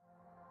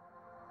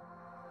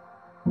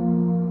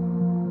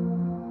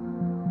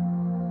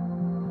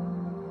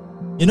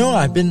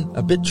I've been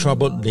a bit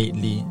troubled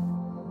lately,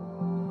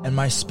 and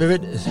my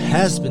spirit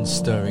has been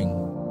stirring.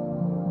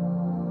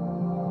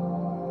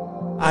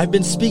 I've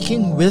been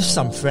speaking with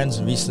some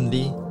friends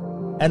recently,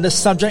 and the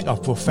subject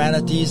of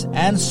profanities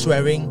and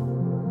swearing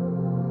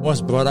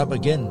was brought up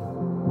again.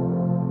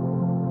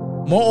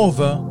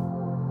 Moreover,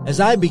 as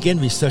I began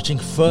researching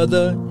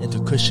further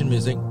into Christian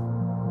music,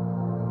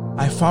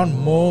 I found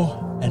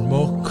more and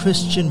more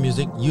Christian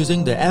music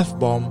using the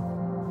F-bomb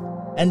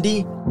and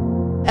the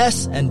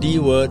S and D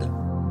word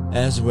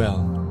as well.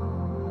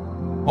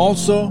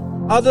 Also,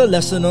 other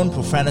lesser-known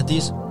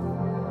profanities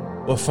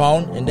were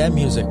found in their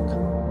music.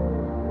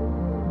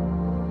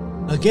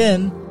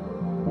 Again,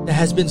 there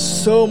has been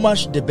so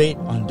much debate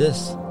on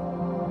this.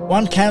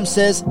 One camp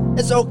says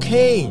it's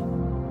okay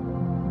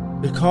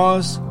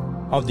because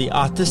of the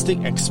artistic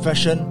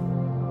expression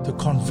to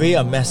convey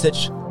a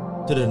message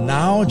to the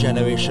now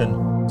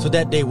generation so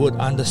that they would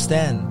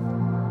understand,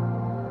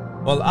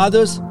 while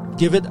others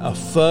give it a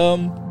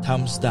firm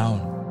thumbs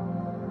down.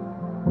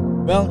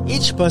 Well,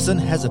 each person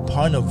has a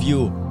point of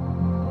view,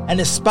 and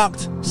it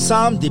sparked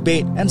some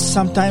debate and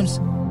sometimes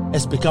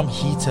has become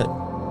heated.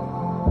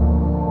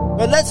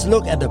 But let's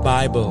look at the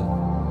Bible.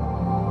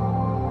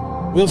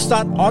 We'll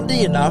start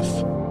oddly enough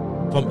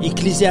from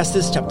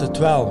Ecclesiastes chapter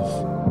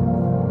 12.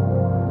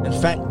 In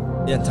fact,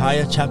 the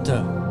entire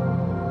chapter.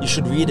 You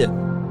should read it.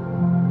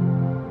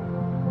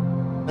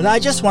 But I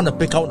just want to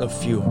pick out a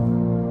few.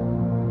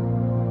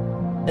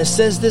 It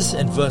says this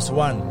in verse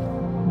 1.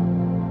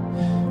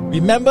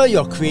 Remember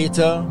your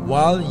Creator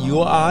while you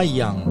are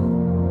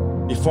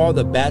young, before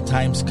the bad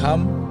times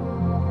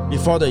come,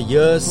 before the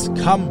years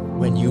come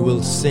when you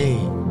will say,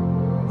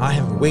 I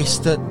have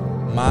wasted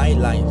my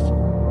life.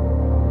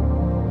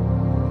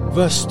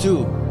 Verse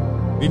 2.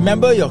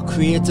 Remember your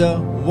Creator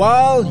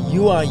while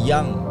you are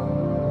young,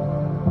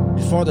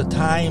 before the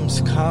times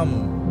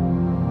come,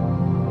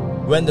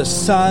 when the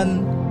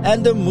sun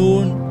and the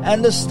moon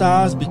and the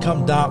stars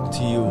become dark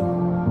to you,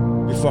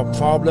 before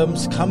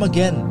problems come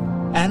again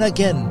and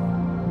again,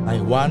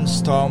 like one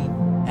storm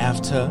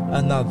after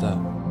another.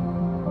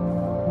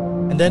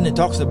 And then it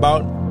talks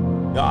about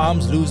your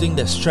arms losing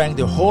their strength,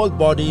 your whole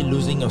body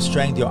losing your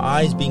strength, your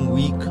eyes being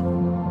weak,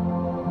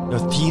 your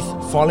teeth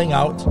falling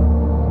out,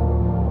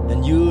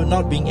 and you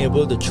not being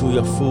able to chew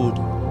your food,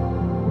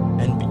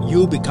 and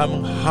you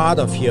becoming hard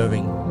of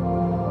hearing.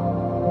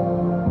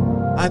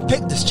 I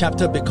picked this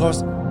chapter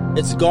because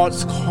it's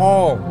God's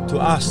call to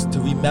us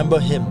to remember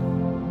Him.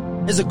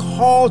 It's a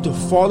call to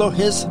follow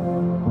His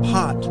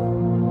path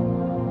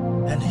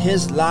and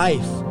His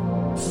life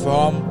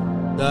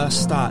from the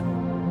start,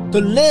 to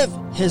live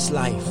His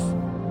life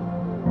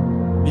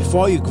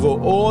before you grow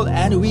old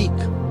and weak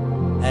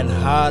and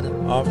hard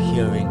of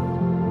hearing.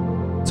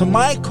 So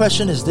my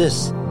question is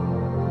this: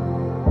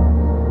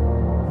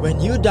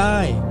 when you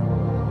die,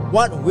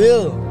 what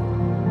will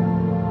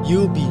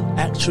you be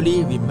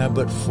actually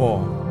remembered for?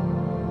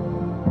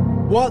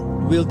 What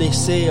will they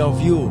say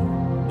of you,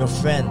 your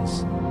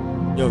friends,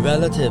 your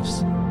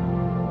relatives?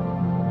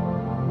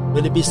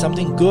 Will it be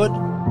something good?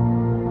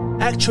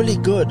 Actually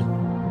good?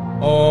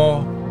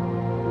 Or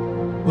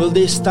will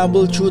they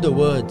stumble through the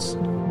words?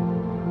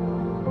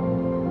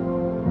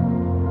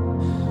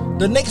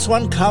 The next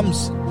one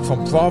comes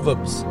from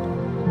Proverbs,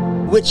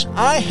 which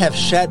I have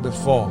shared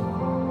before.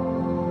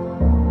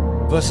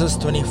 Verses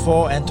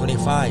 24 and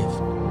 25.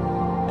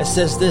 It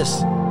says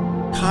this: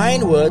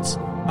 kind words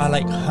are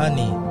like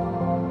honey.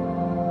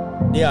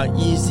 They are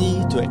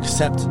easy to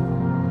accept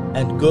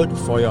and good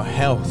for your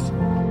health.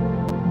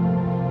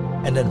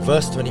 And then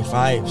verse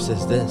 25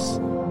 says this: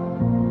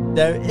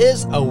 there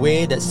is a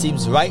way that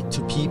seems right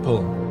to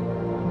people,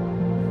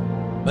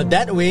 but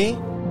that way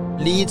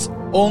leads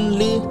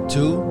only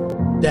to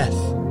death.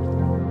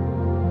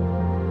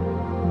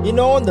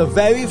 The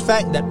very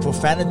fact that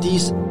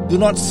profanities do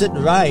not sit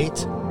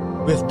right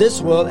with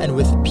this world and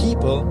with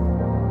people,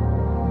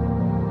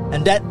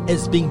 and that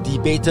is being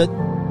debated,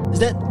 is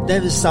that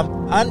there is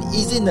some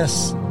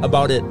uneasiness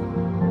about it.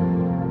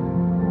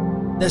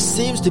 There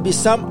seems to be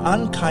some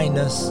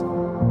unkindness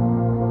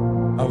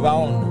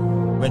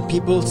around when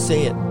people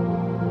say it.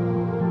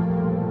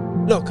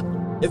 Look,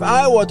 if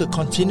I were to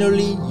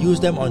continually use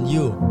them on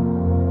you,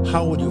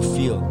 how would you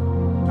feel?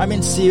 I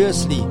mean,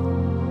 seriously.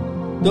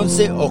 Don't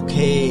say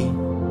okay.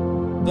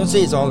 Don't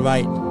say it's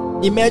alright.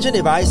 Imagine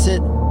if I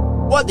said,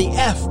 what the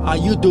F are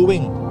you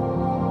doing?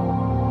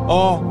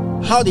 Or,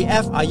 how the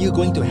F are you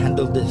going to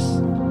handle this?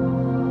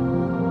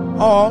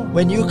 Or,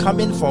 when you come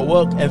in for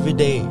work every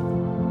day,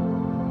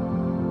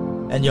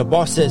 and your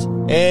boss says,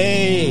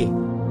 hey,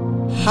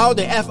 how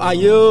the F are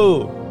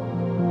you?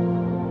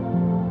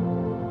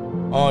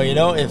 Or,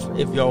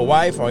 if your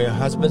wife or your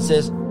husband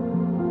says,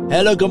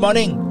 hello, good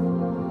morning,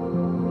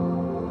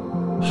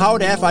 how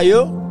the F are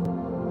you?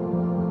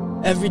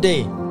 Every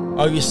day.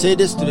 Or you say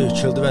this to the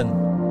children,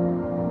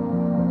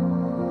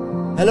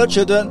 hello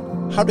children,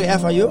 how the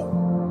F are you?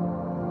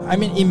 I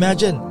mean,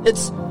 imagine,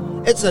 it's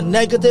a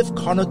negative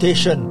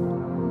connotation.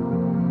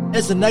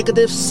 It's a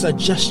negative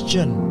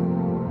suggestion.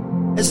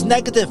 It's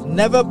negative,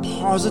 never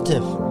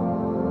positive.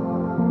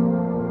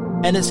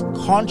 And it's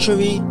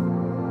contrary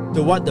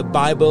to what the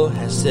Bible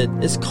has said.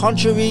 It's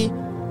contrary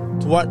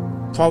to what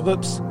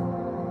Proverbs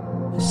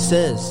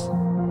says.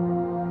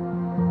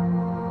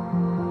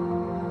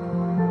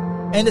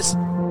 And it's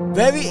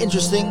very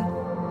interesting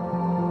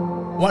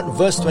what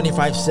verse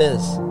 25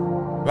 says,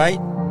 right?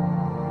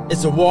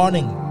 It's a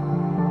warning.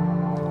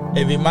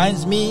 It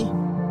reminds me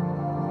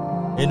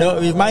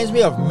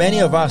of many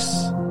of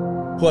us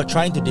who are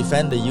trying to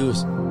defend the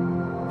youth.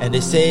 And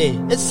they say,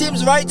 it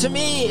seems right to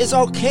me, it's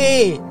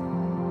okay.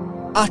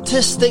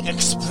 Artistic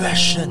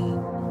expression.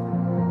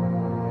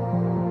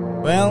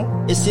 Well,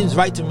 it seems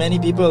right to many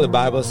people, the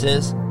Bible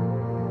says,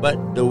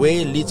 but the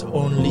way leads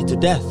only to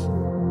death.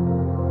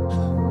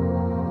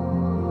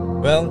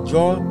 Well,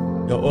 draw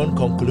your own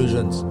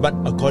conclusions, but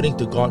according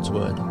to God's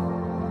word,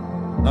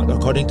 not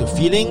according to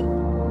feeling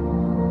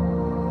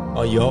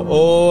or your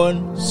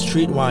own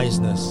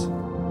streetwiseness.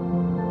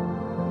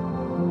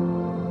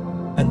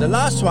 And the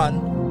last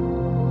one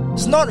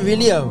is not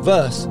really a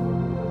verse,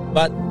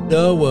 but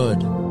the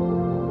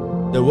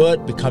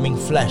word becoming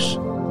flesh,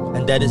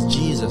 and that is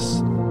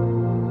Jesus.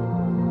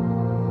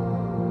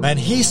 When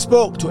he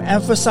spoke to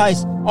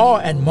emphasize or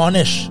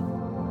admonish,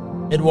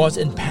 it was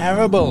in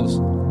parables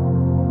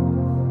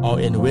or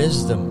in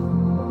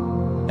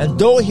wisdom. And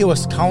though he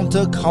was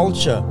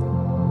counterculture,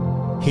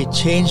 he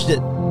changed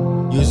it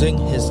using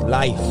his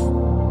life,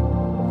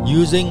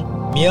 using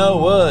mere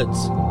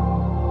words.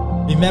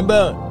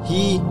 Remember,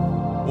 he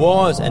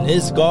was and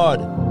is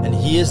God, and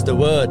he is the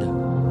Word.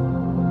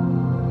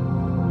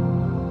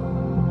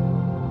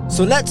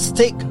 So let's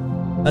take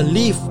a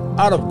leaf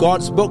out of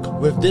God's book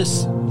with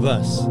this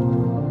verse.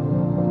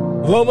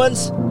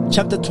 Romans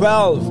chapter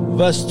 12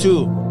 verse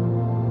 2.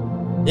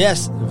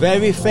 Yes,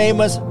 very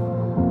famous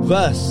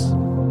verse.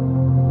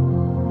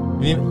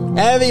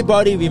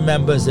 Everybody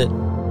remembers it.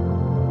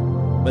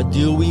 But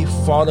do we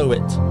follow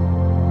it?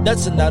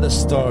 That's another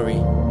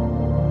story.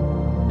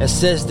 It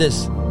says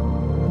this: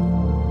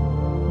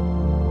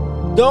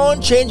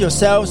 don't change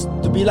yourselves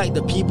to be like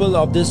the people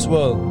of this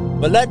world,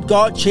 but let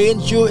God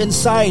change you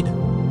inside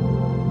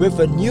with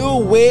a new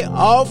way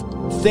of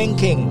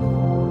thinking.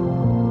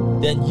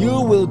 Then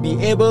you will be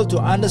able to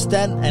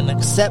understand and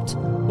accept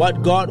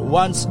what God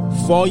wants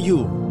for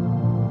you.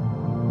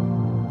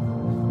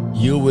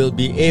 You will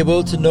be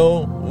able to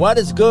know what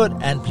is good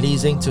and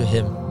pleasing to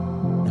Him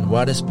and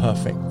what is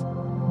perfect.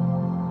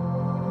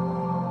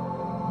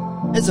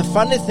 It's a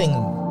funny thing,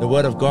 the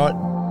Word of God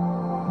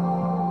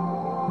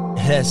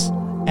has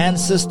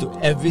answers to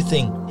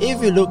everything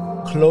if you look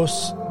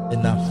close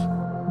enough.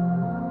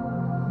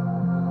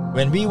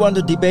 When we want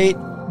to debate,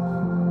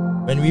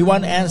 when we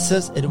want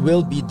answers, it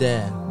will be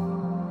there.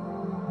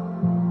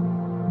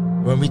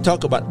 When we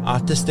talk about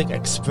artistic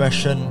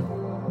expression,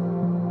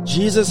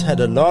 Jesus had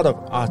a lot of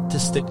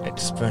artistic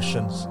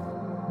expressions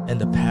in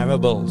the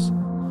parables.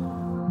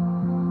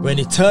 When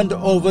he turned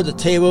over the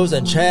tables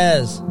and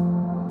chairs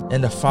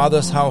in the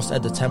Father's house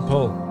at the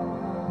temple,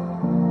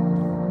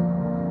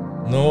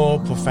 no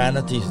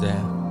profanities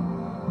there.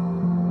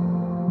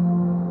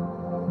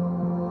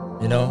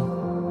 You know,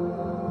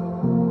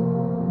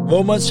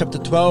 Romans chapter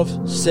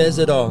 12 says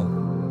it all.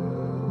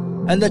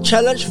 And the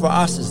challenge for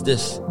us is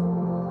this: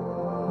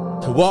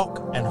 to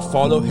walk and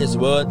follow His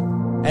word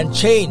and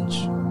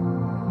change,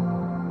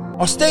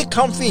 or stay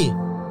comfy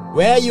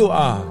where you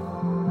are.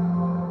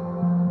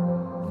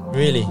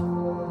 Really.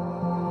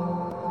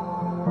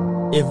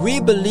 If we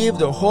believe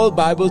the whole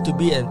Bible to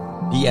be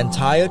the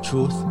entire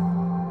truth,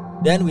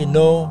 then we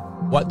know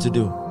what to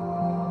do.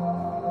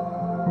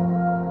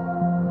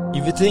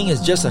 If you think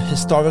it's just a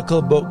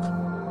historical book,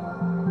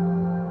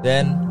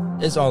 then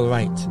it's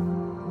alright.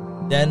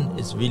 Then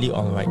it's really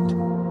alright.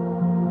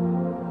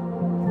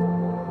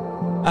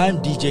 I'm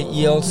DJ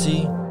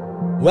ELC,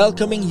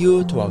 welcoming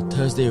you to our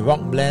Thursday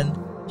Rock Blend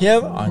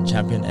here on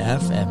Champion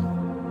FM.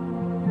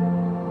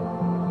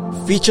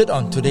 Featured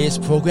on today's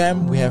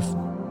program, we have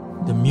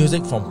the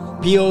music from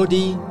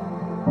POD,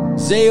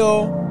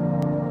 Zeo,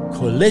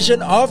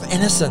 Collision of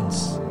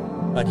Innocence.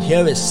 But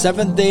here is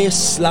 7 Day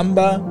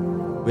Slumber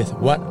with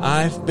What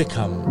I've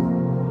Become.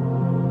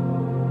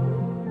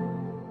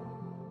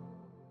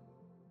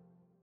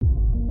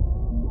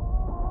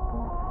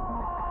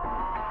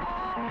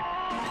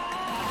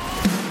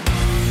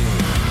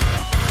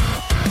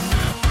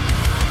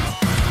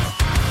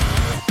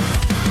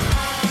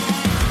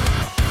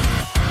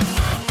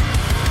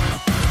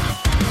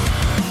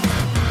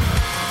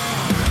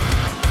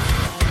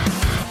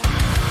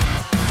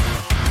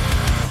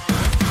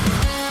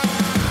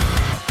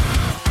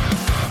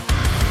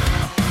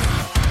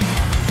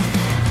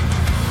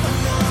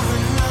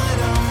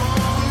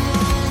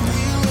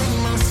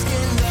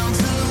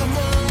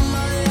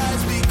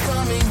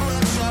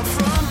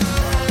 From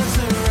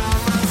the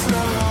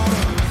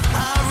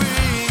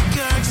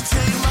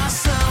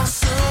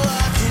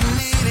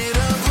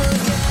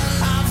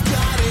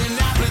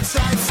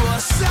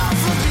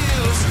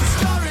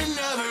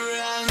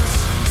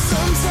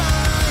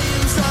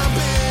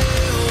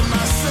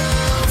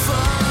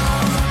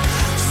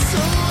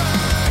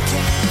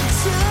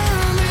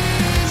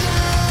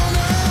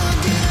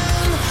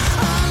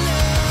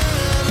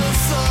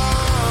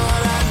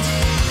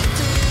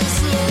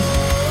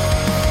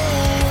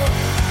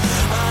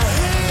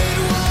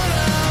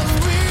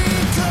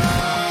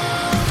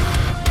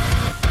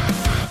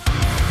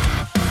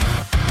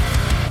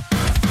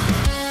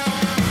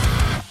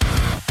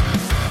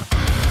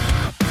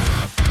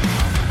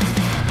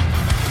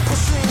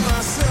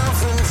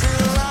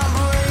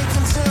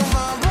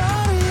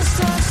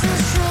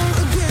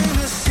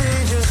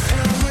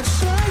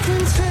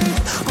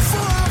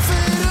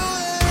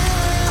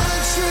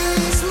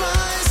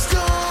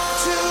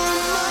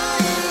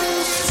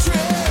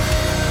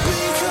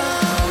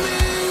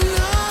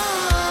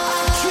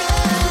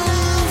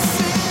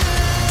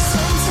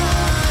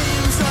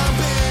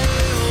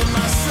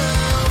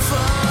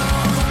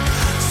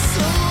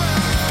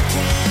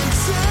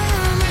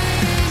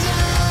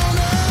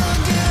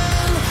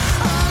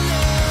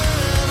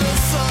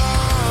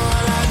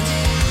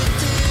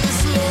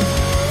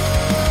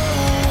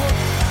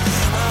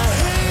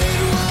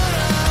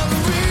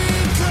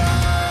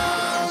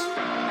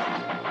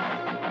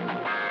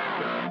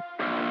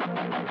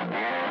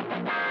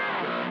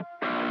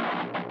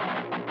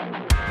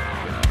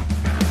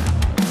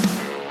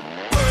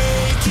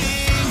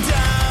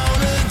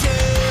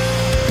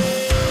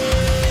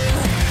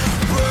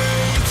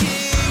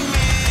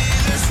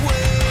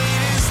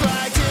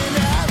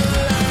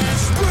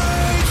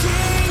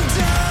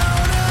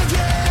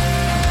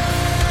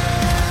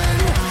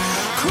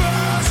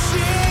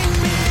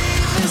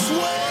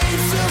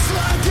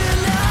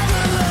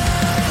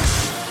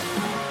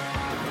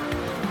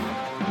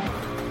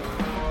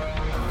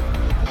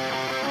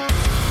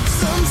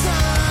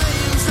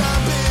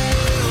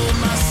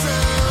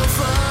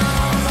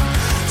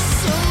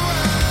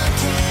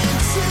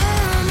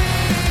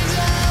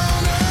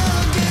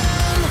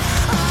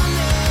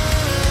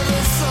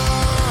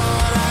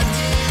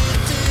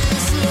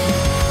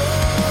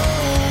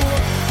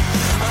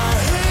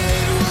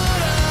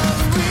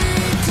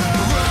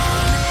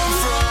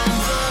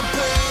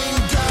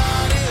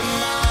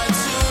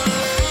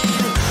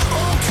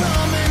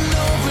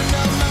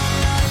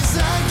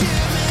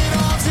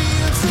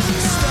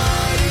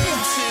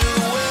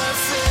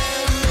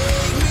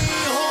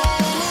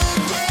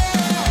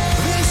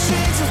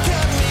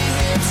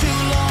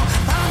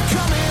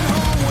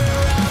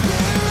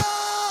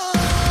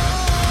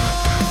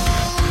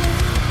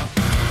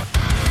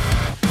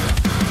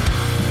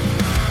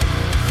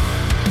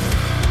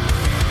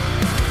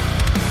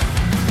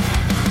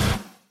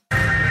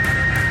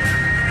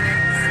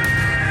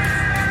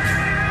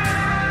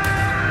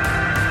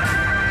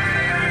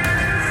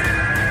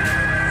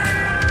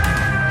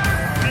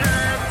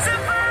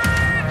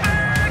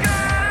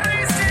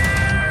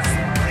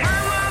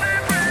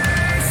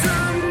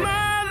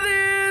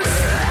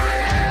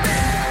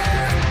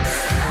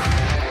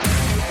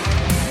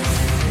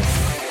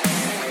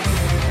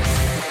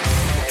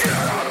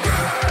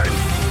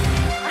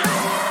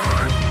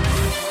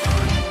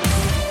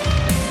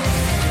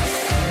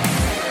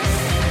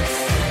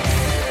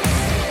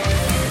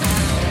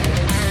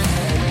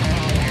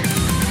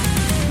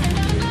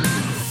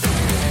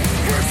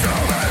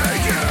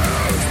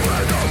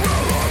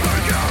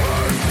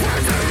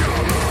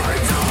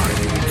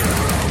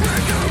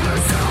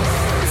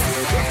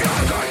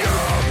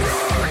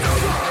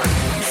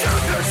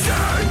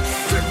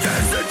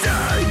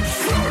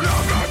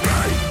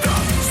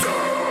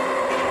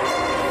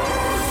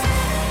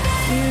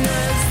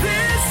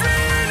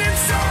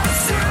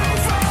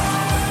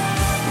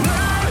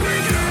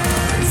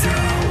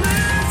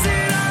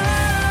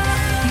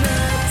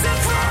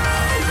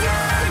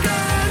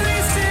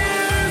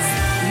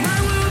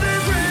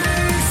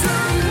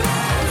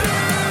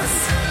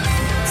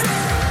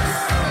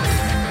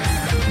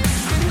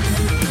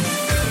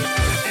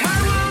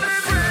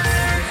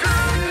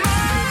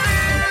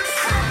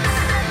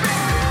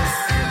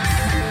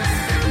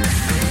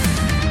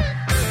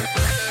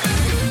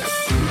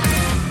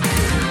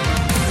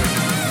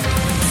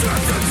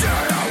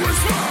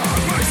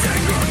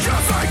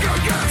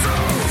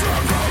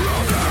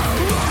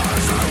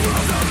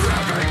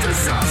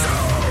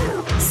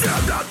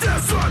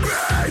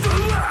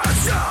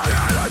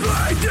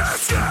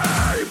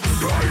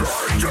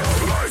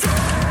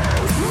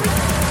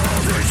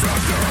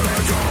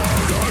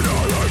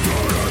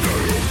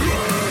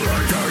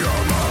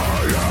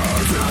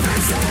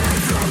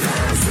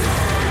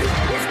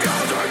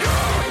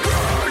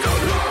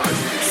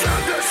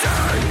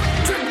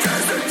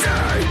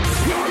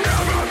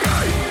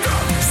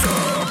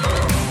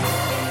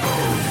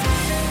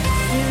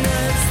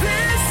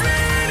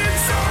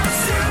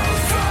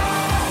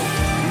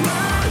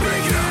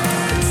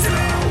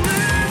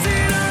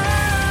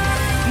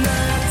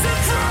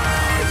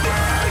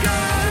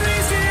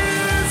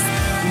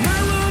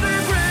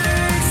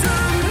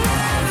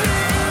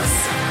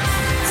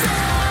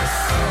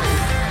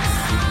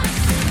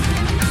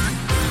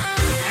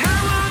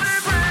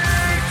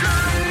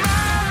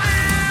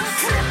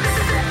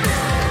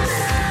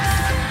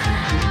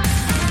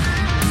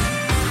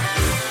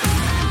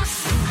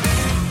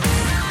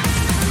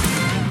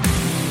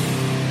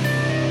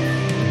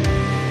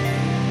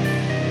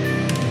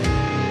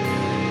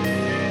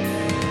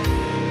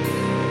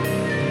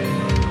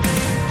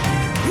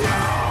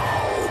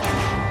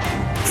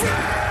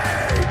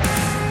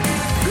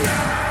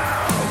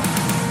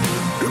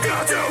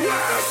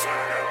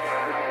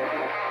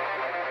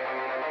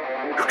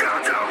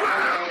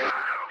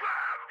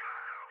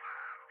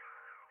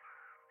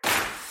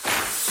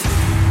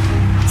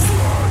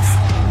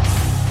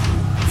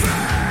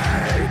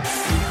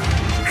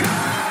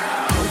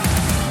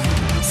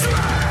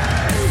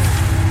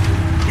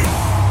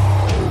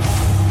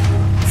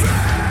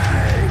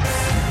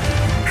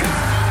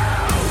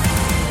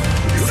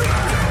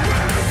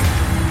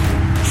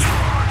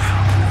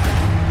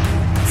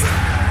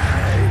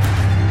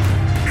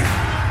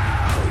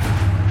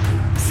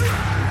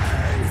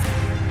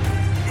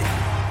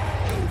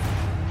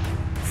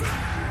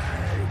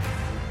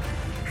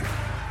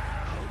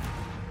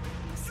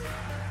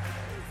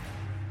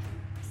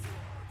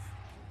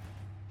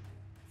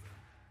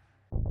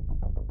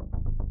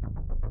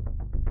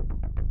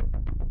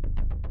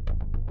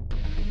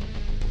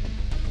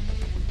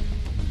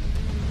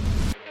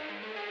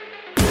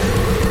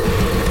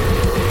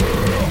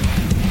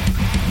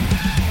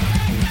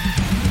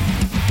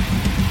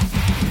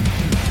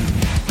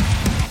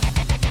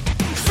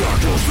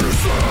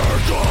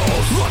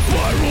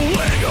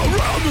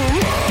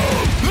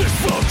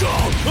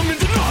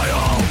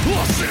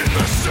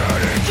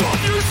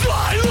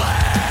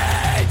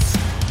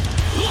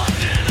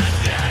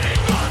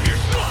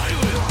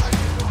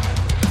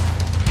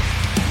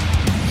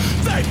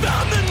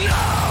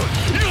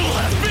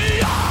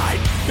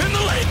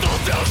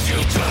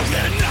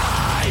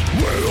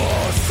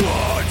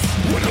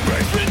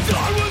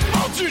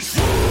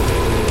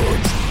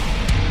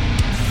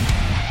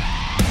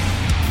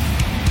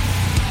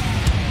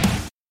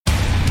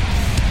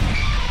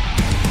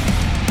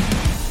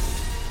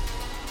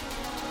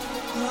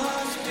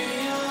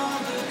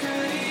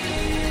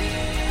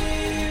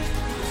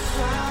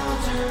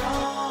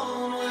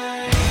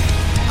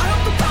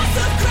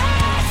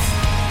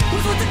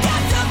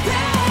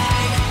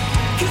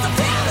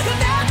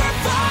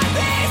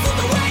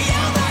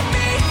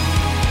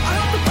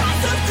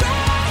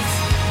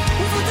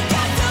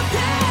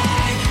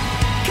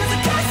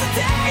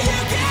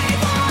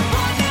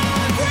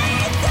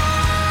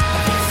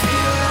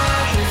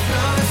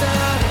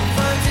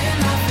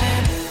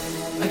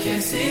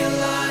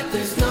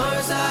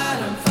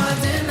side, I'm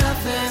finding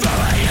nothing.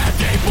 Filling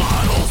empty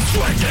bottles,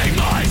 drinking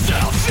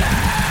myself sick.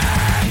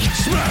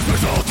 Smash my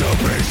soul to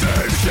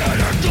pieces,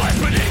 shattered glass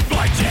beneath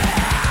my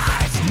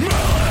teeth.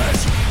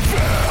 Malice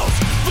fills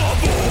the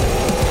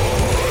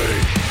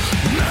void.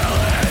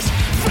 Malice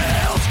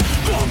fills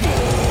the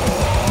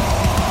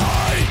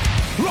void.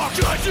 How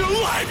could you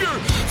leave your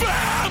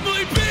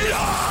family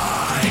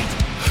behind?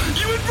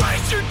 You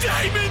embraced your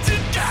demons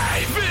and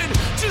gave in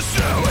to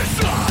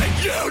suicide.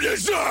 You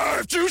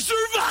deserve to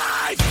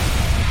survive.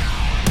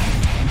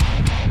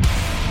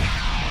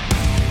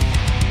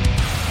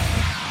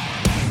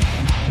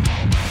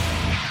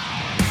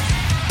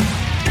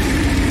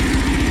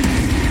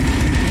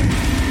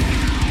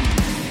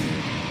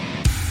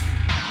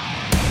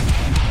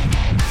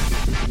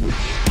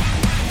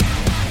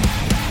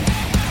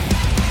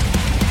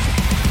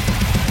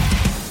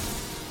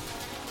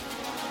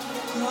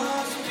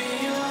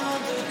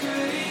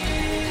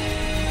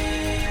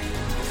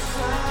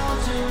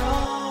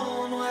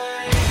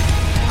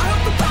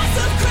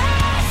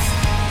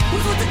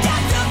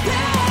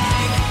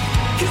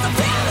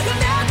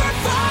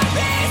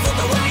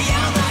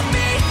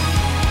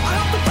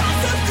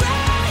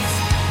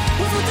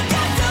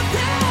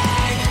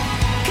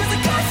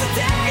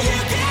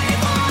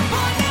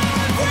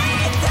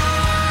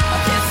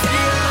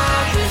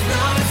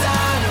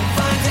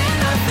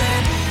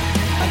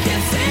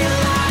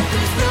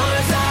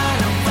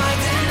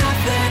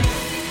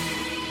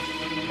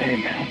 Hey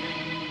man,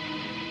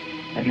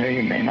 I know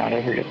you may not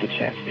ever get the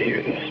chance to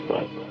hear this,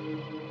 but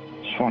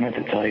just wanted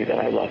to tell you that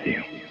I love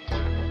you.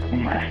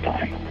 One last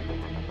time.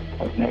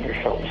 I've never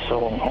felt so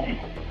alone.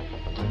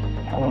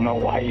 I don't know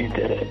why you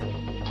did it.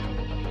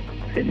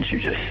 Didn't you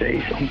just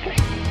say something?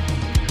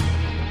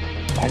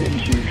 Why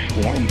didn't you just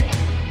warn me?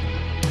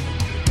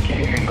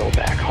 Can't even go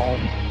back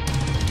home,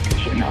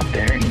 because you're not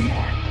there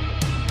anymore.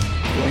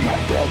 You're my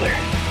brother.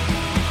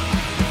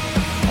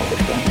 I would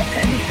have done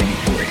anything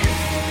for you.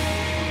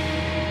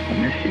 I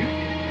miss you.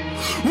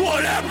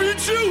 What happened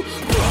to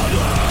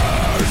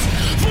brothers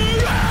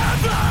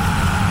forever?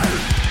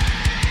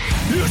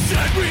 You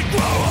said we'd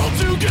grow old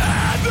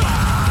together.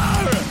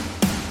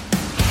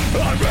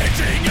 I'm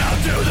reaching out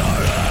to the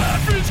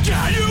heavens.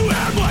 Can you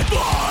hear my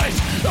voice?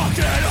 How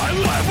can I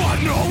live on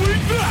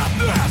knowing that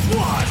this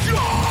was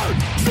your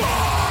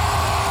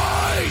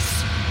choice?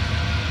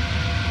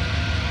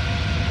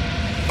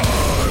 I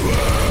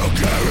will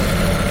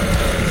carry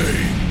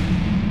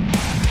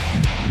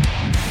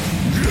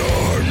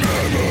your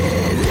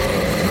memory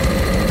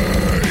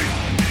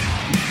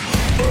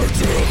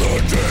until the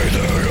day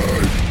that I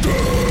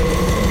die.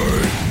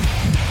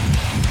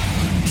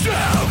 To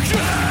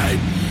keep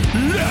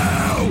you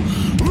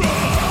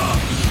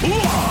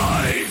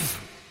alive.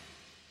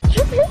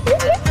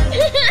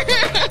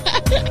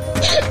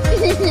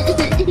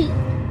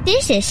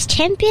 This is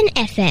Champion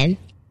FM,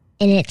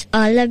 and it's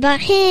all about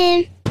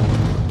him.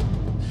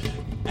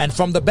 And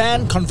from the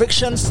band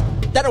Convictions,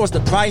 that was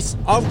The Price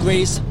of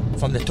Grace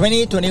from the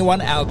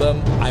 2021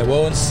 album I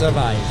Won't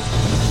Survive.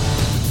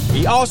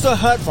 We also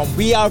heard from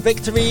We Are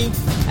Victory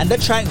and the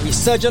track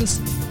Resurgence,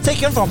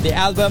 taken from the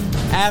album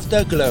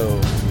Afterglow.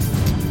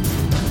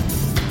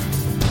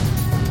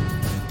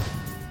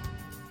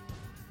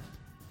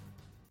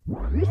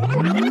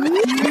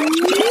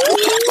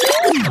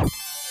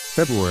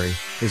 February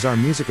is our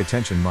Music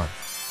Attention Month.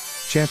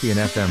 Champion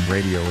FM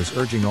Radio is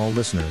urging all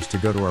listeners to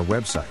go to our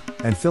website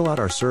and fill out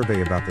our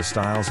survey about the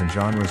styles and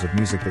genres of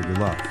music that you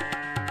love.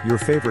 Your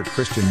favorite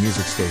Christian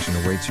music station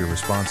awaits your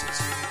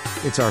responses.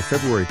 It's our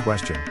February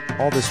question,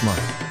 all this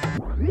month.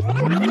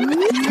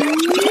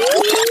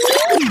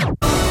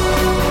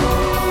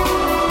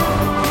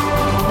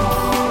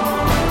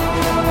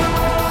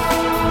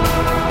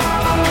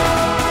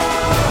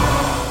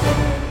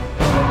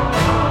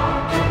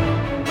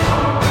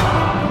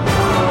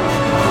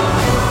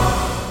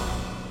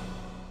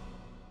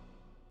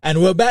 And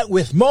we're back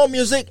with more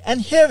music,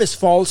 and here is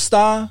Fall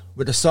Star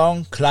with the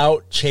song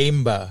Cloud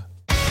Chamber.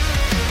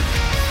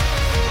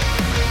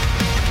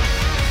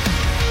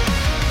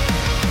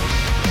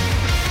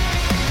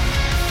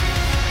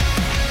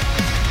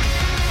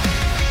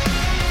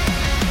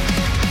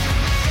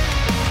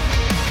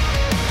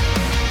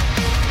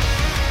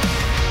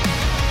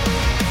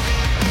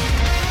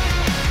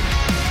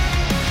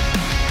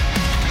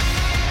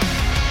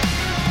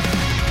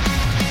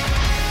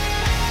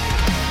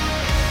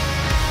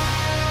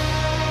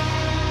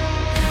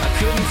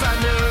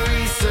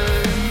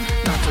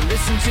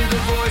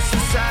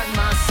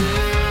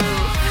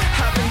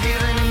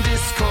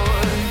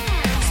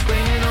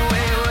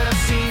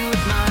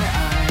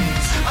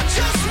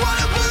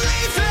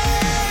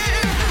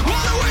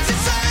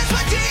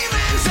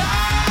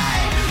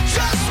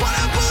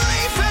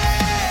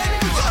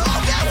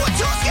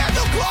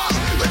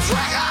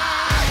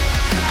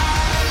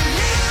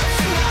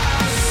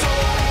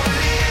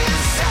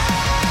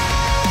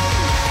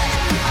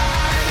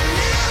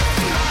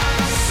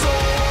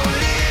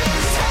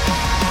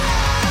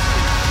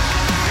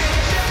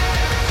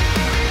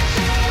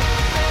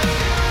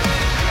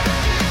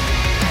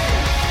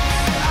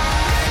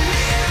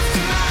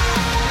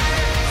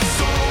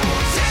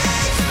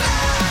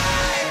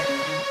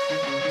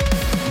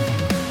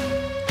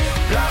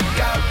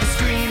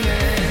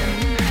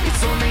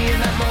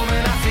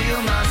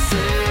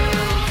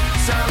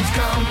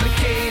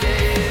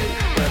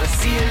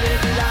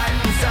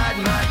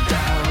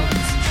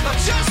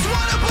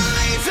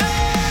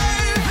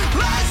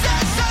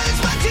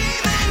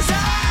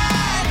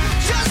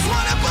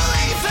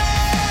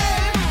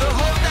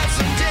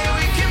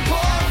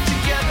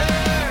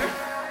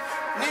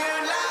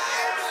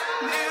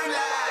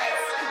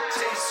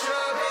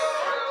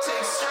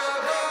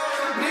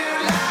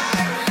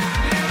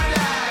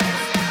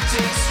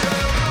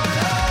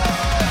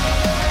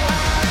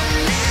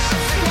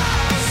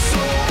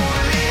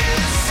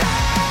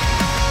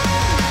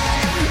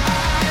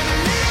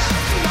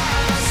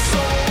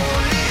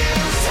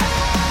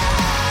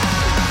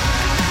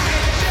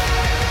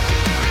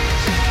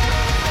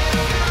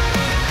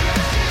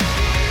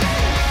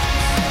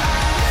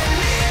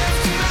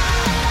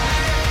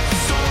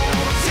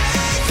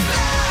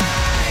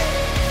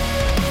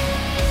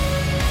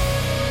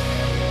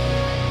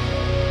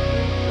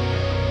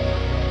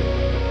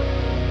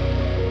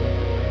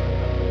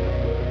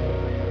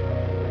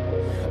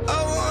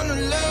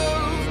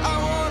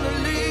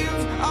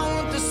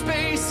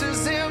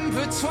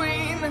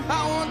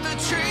 I want the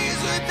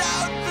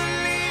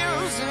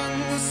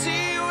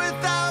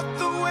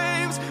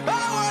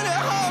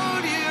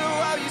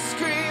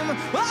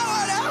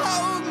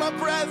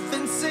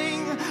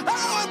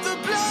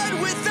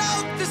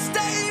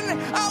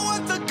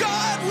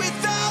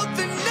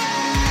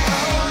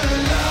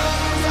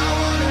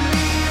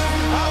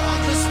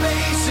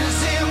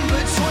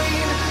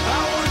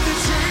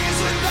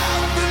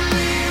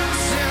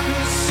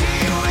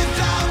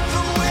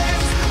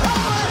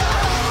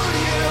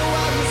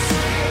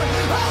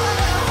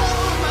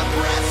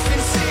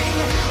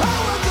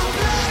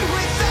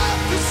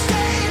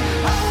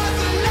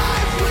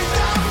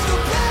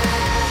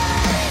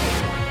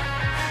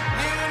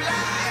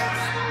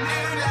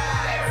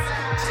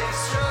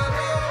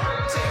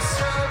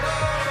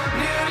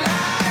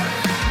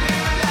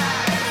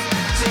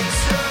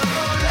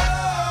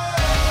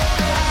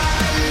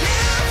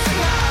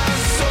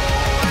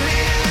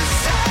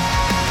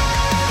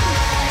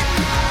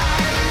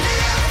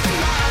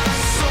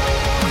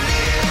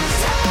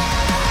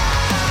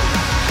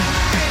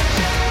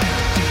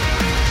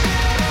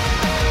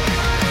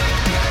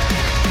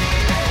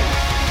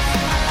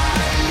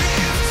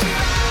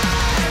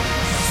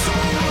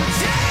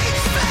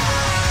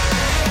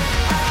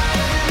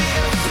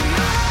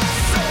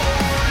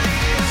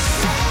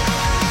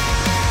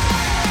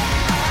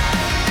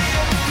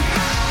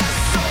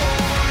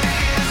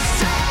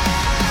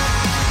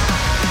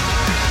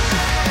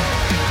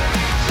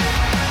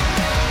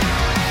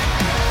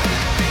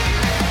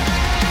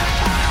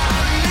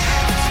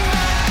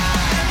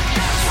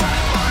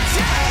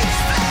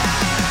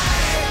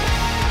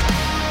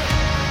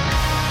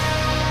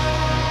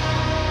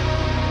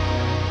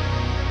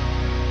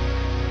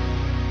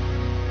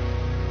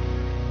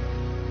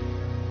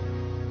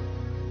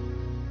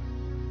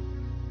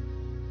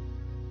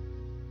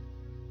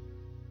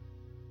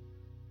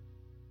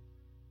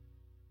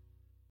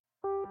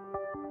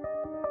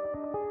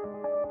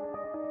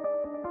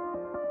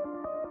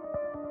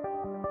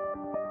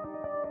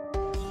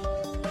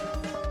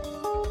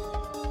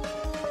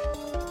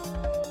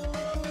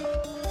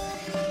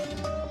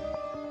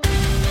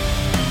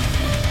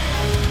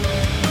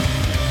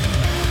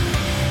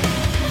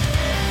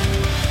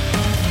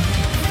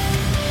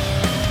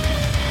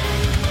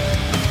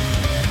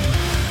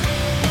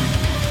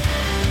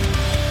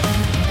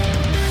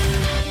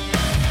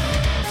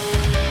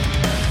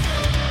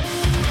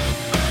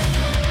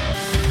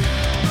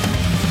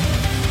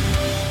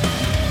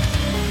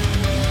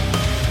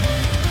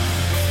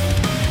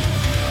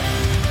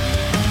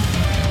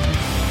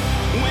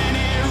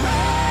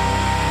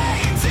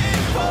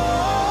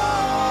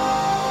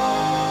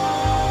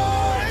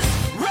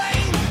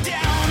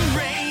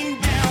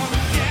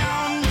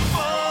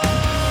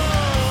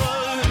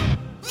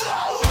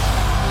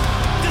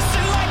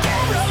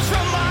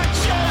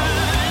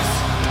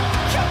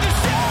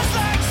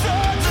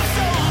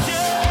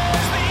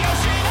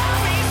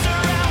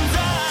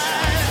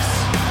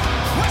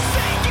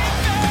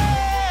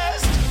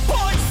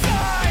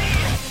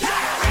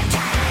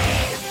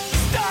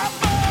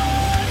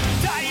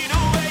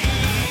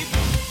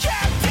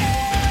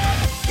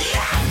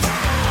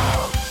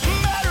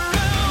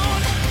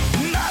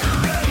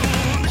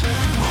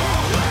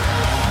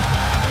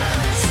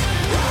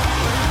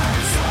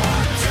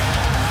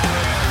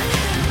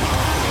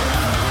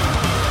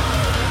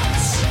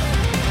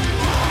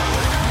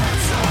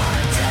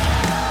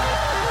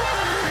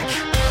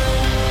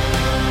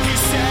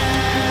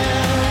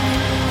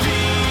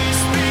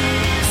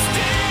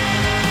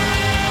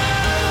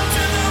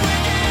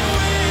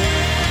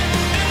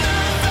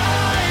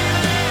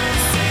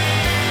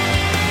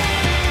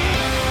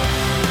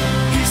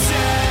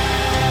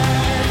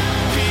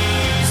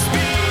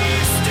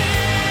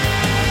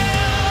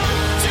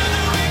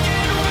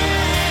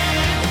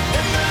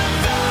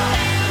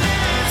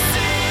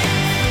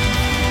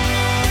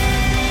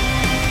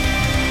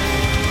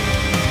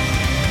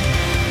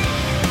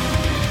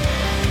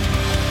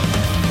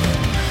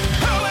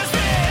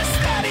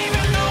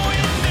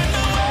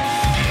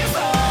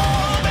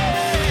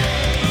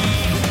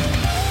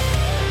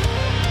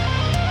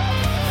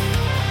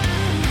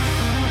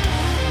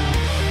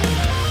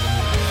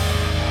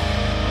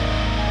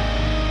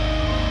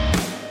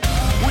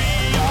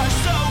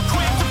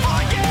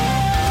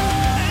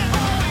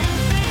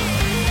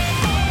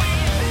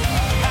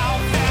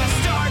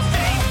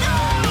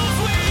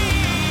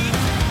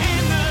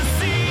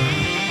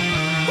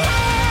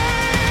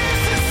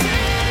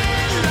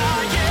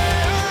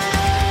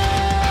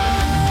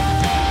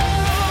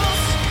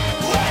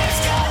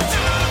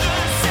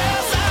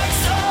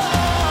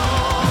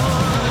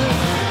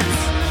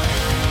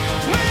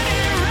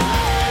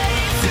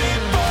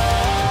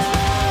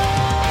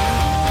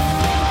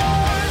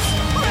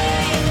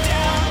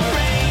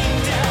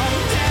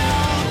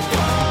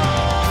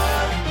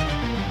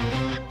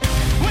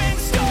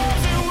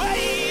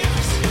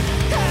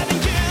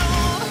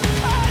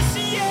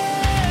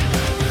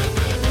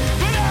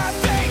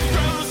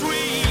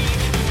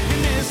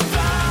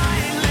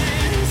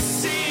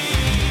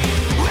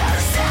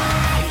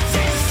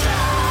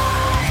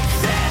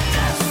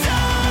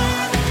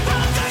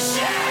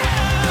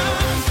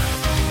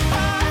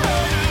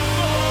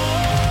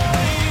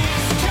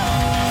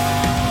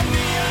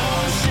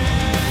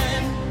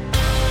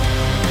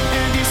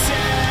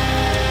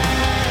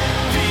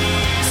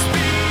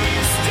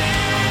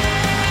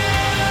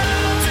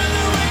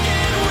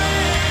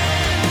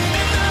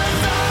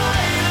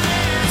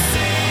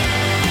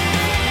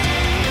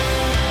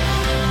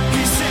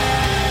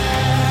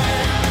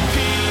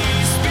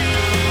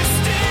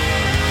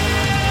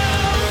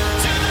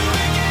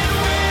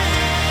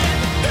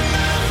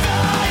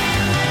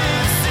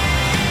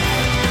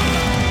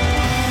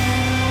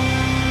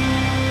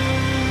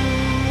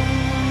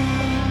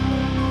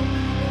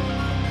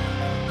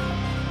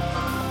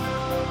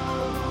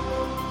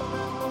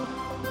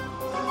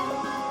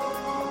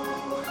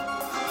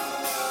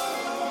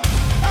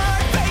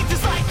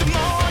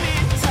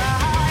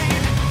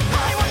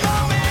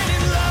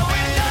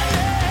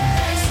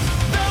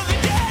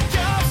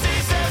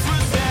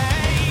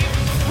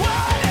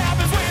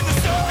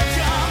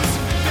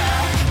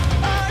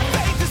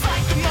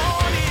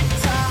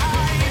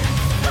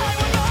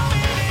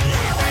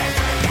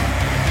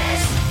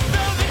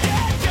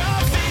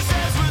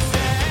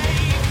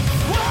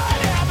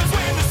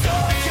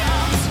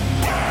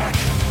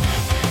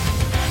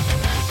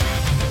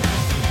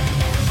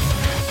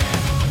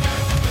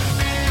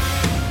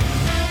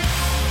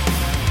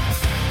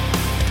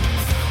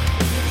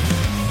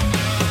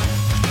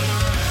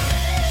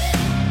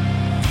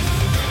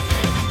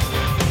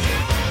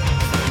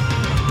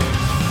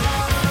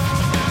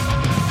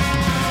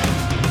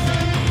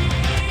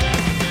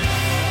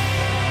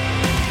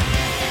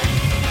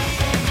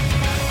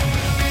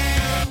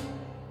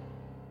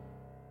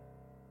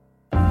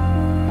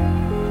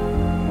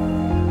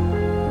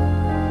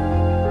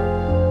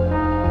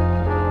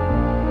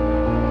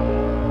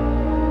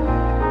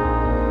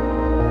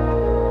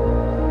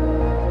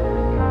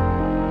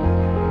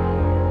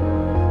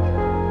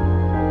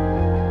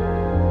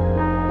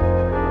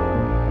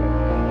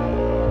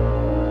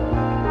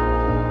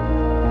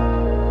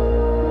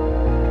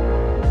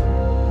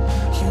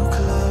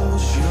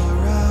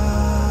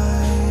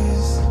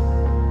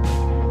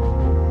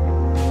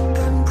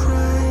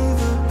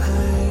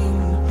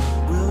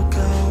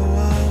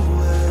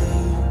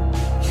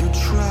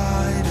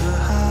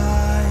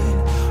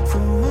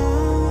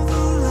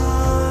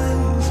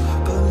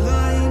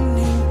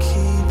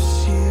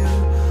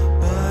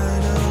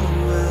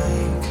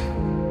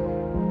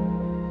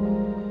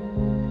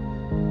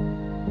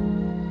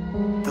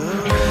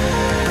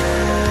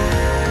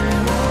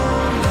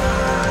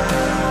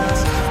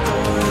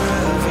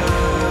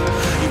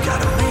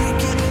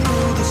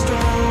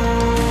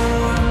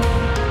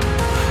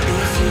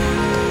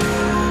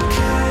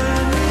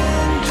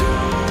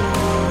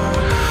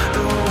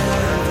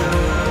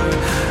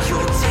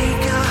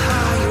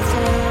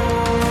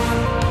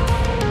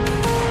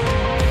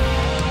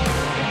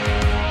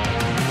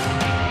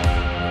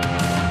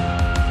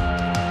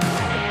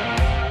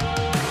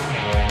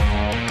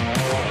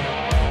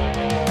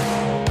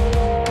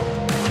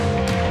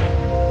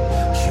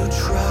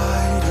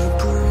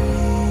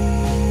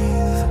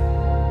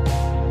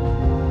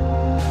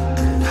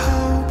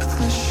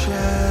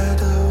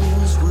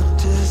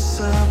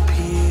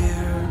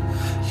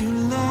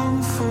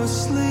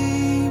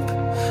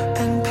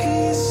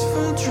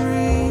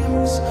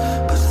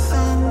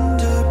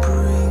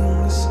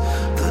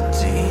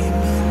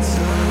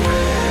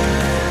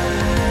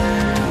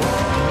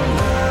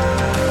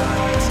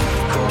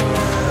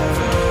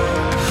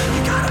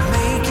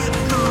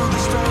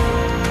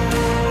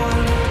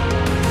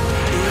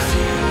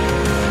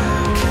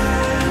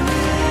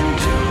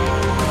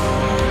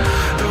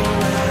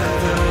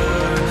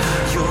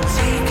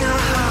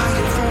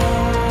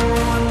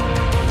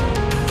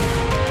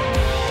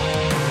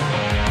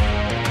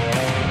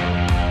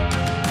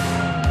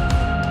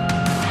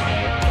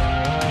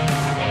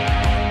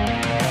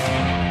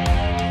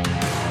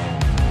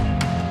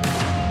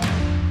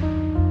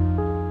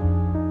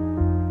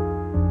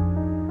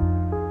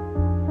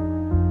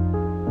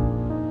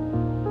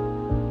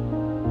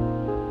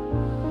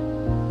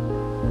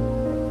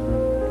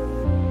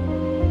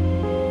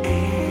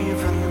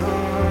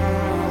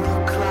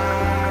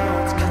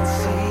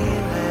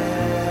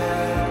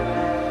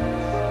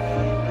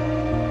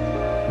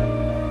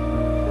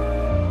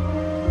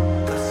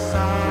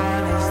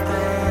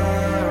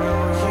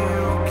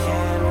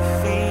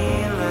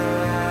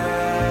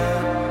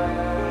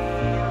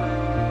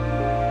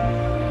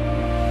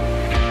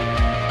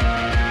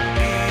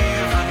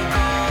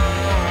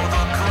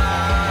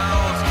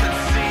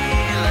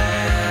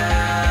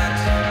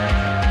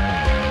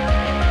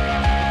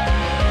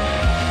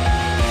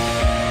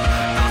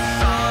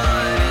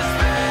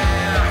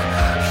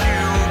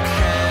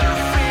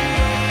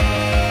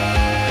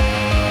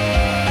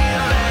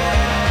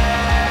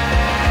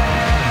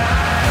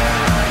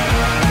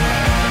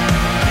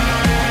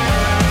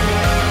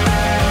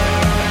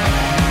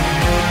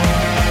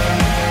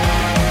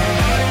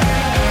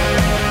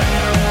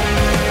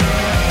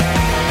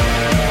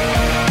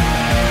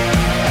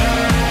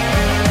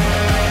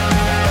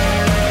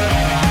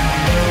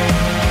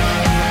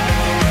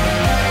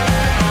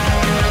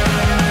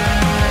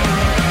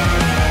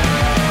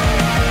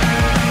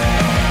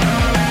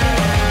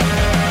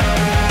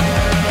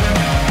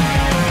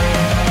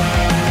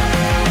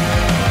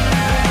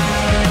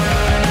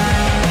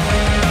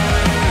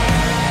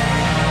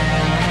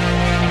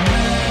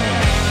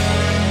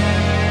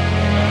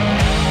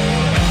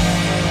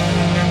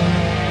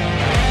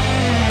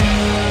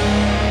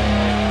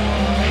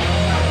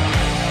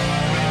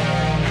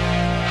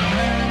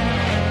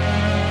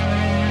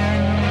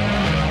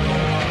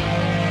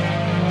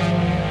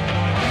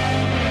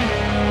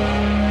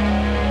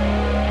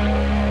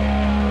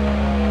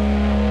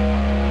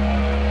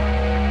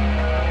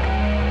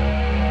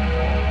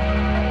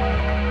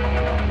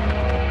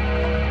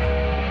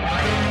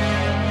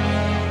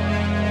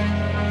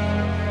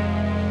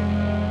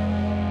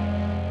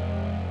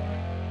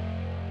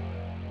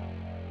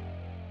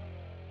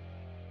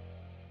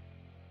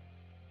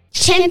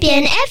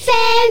Champion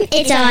FM,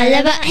 it's all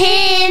about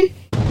him.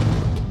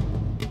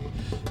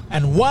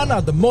 And one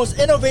of the most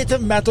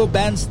innovative metal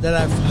bands that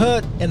I've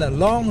heard in a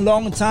long,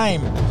 long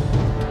time.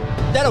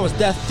 That was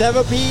Death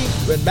Therapy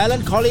with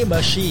Melancholy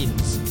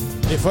Machines.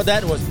 Before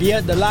that was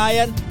Beard the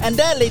Lion and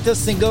their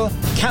latest single,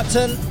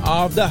 Captain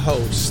of the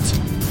Host.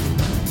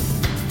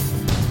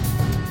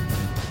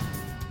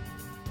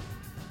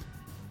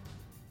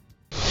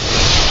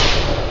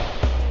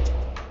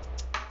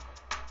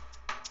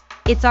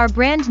 It's our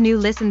brand new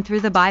Listen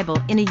Through the Bible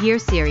in a Year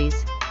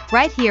series,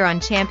 right here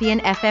on Champion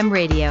FM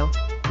Radio,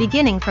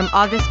 beginning from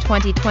August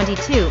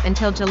 2022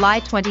 until July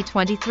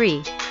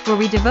 2023, where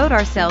we devote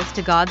ourselves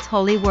to God's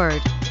holy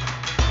word.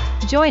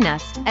 Join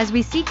us as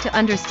we seek to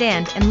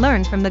understand and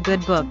learn from the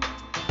good book.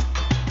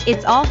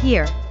 It's all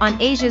here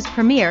on Asia's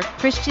premier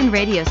Christian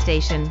radio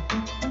station.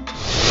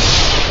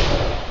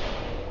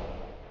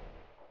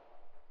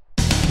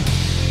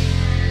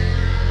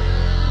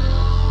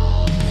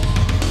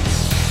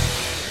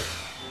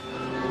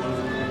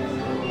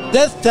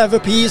 Death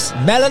Therapy's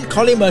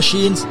Melancholy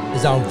Machines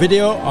is our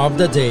video of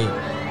the day.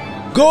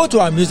 Go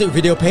to our music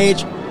video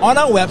page on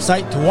our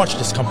website to watch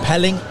this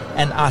compelling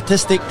and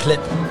artistic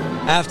clip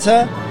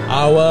after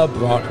our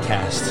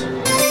broadcast.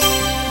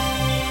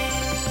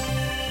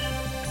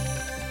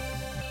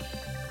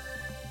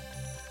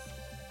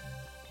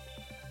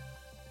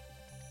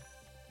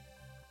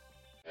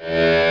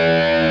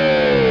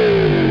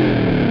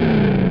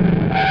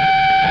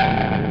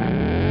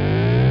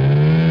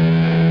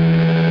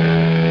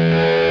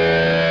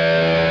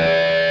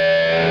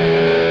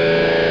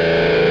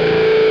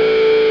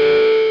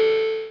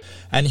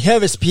 And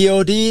here is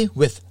POD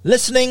with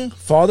Listening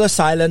for the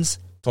Silence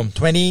from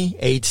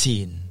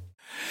 2018.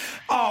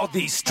 All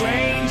these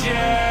strangers,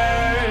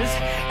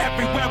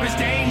 everywhere is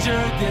danger.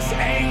 This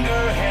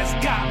anger has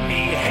got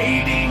me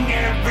hating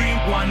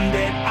everyone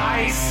that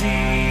I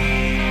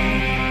see.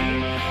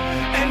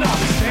 And all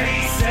these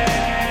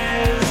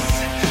faces,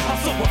 I'm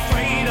so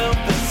afraid of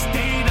the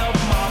state of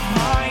my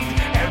mind.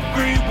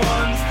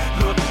 Everyone's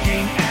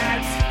looking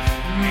at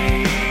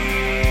me.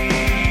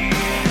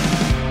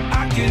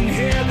 I can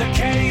hear the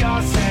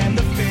chaos and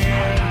the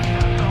fear.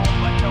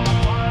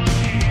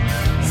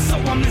 So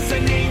I'm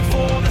listening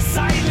for the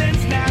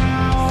silence now.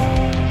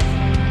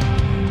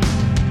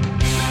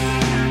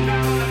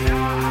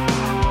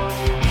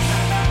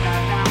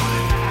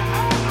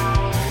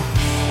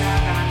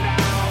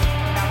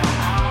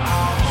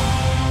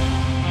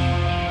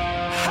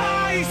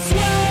 I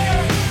swear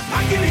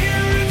I can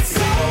hear it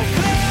so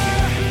clear,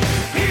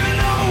 even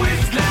though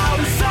it's loud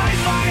inside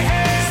my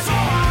head. So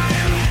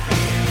I'm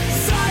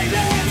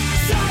silent,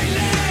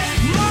 silent,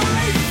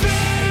 my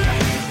fear.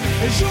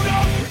 As you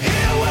don't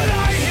hear what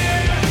I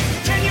hear,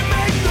 can you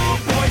make the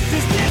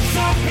voices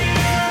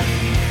disappear?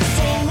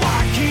 So I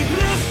keep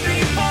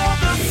listening for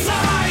the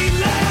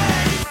silence.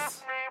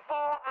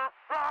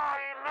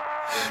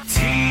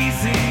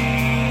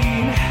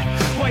 Teasing,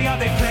 why are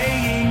they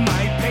playing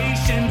my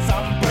patience?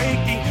 I'm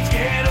breaking,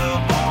 scared of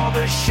all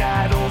the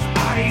shadows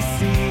I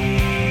see.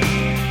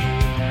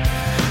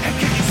 And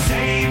can you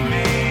save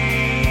me?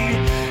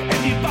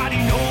 Anybody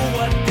know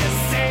what they're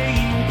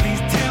saying?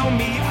 Please tell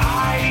me,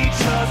 I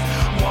just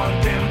want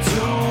them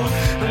to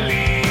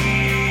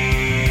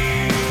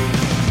leave.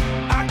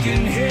 I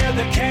can hear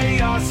the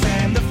chaos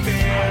and the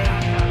fear.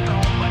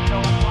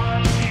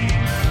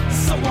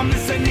 So I'm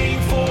listening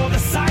for the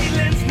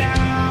silence now.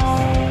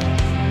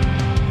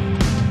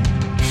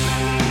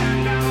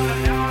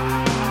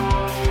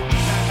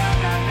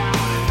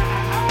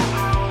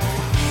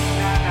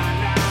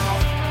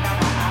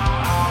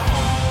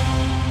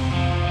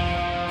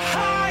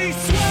 I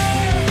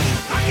swear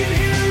I can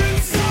hear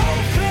it so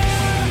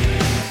clear,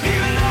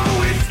 even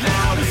though it's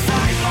loud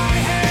inside my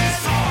head.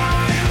 So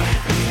I'm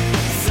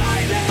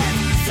silent,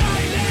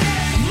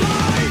 silent,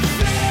 my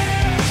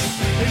fear.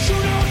 As you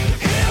don't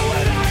hear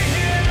what I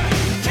hear,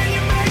 can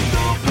you make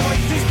the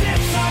voices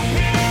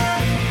disappear?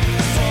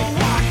 So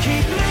I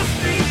keep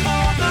listening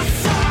for the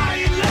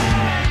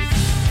silence.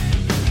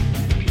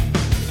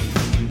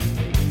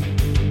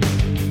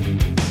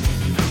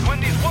 When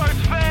these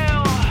words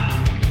fail,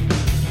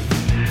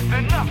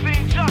 then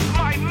nothing just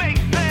might make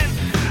sense.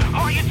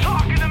 Are you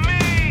talking to me?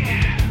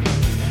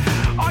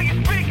 Are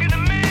you speaking to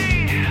me?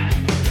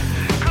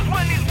 'Cause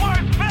when these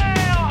words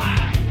fail,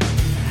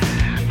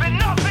 then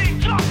nothing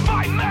just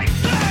might make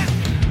sense.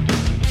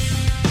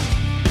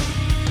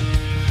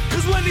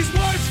 'Cause when these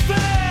words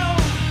fail,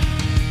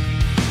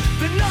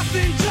 then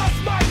nothing just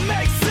might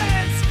make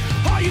sense.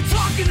 Are you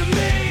talking to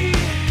me?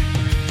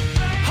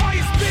 Are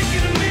you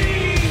speaking to me?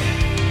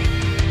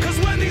 'Cause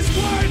when these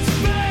words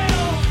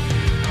fail,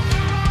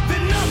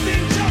 then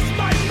nothing just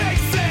might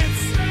make sense.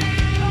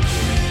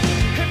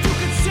 If you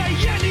could say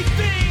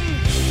anything,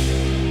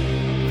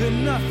 then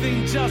nothing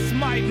just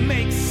might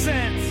make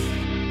sense.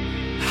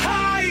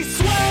 I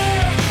swear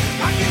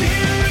I can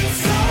hear it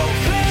so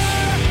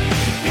clear,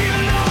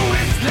 even though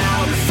it's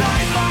loud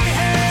inside my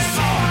head.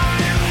 So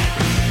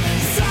I'm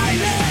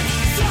silent,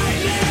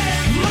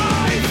 silent,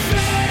 my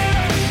fear.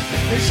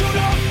 As you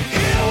don't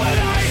hear what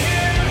I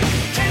hear,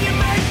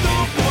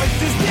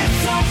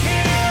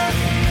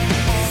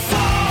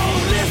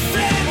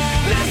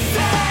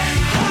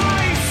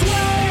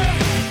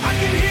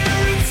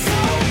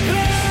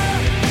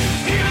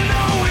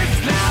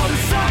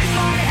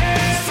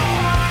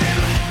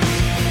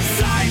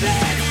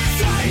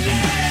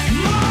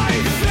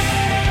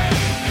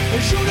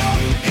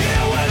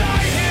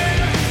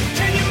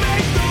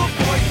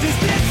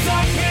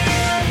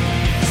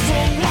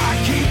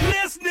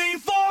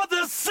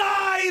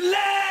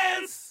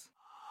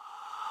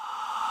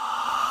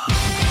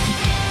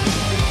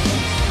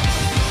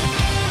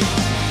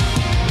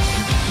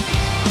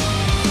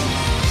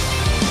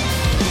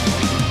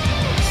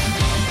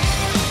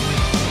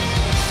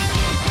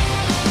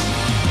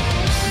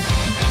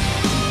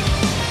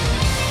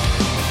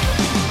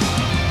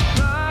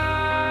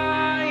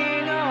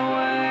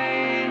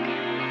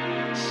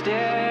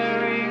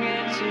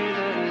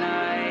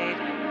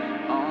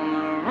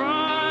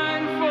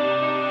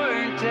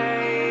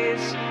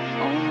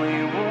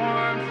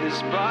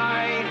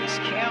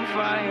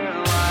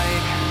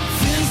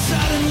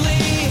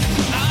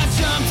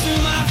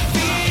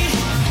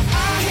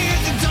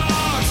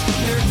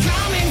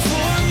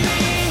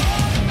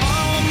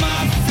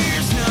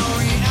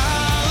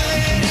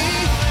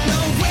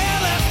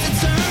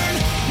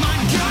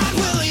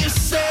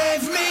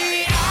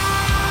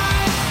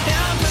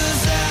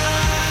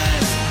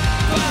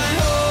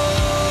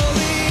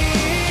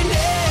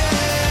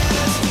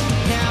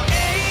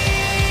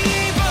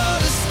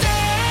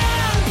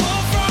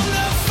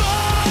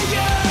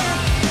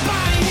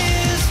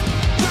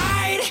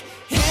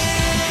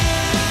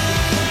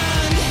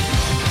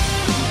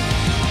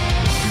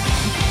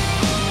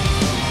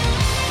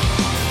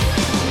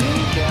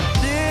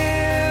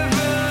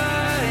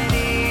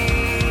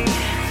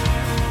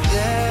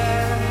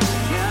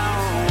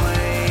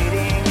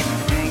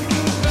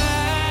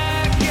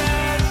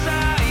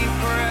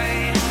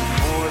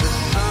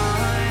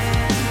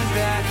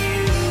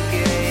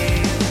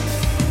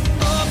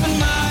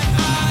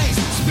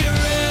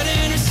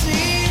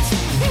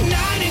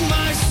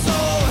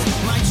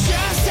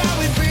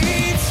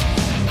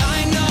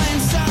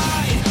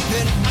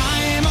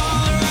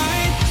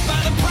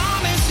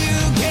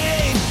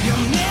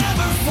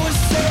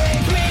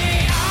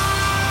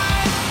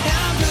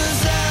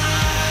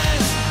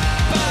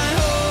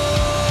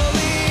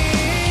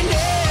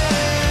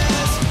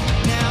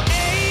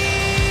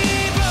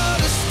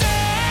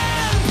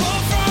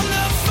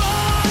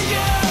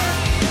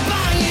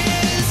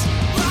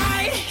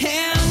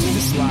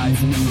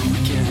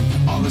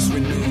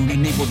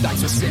 equal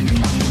dice for sin.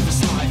 After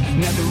this life,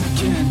 never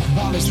again.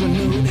 All is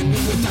renewed and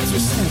equal dice for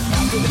sin.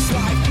 After this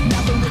life,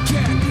 never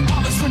again.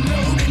 All is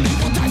renewed and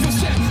equal dice for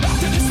sin.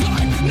 After this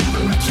life,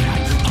 never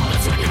again. All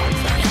is renewed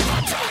and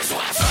equal dice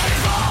for sin.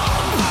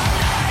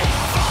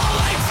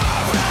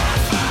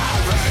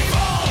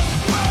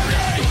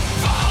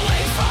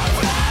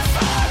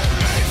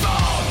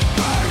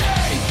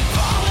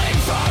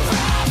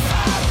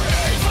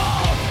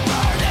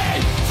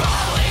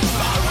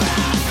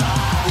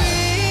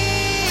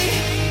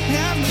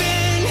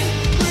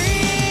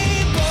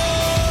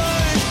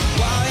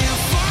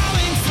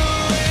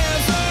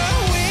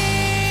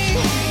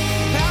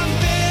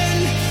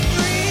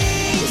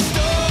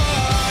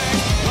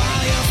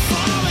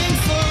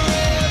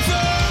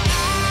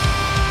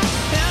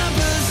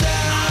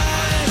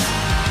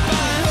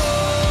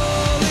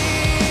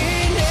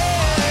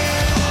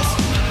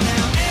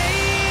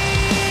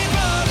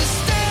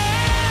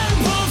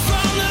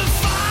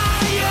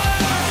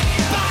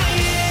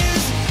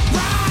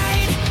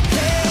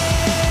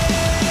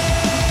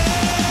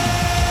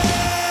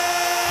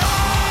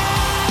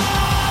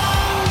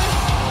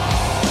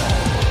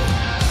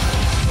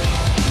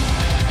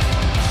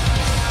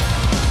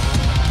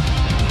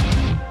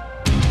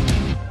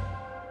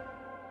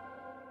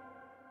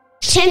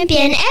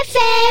 Champion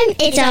FM,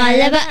 it's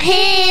all about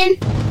him.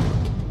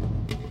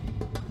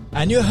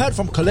 And you heard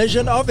from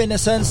Collision of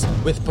Innocence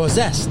with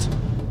Possessed,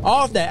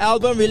 off their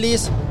album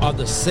release of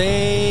the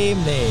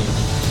same name.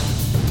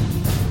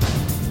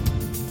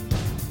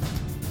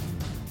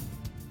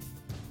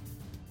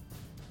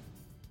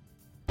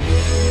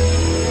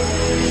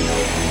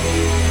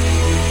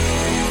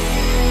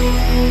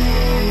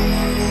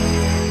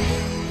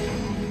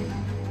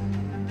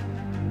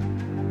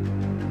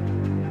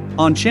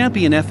 On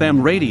Champion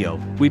FM radio,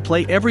 we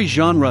play every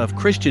genre of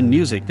Christian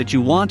music that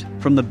you want,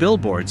 from the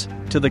billboards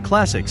to the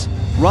classics,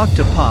 rock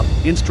to pop,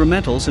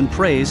 instrumentals and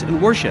praise and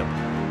worship.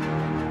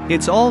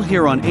 It's all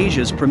here on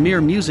Asia's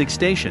premier music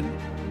station.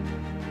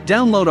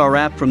 Download our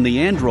app from the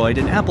Android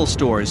and Apple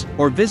stores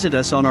or visit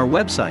us on our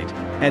website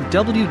at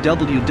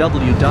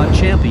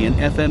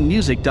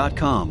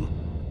www.championfmmusic.com.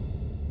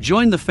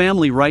 Join the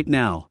family right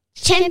now.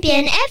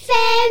 Champion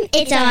FM,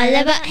 it's all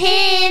about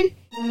him.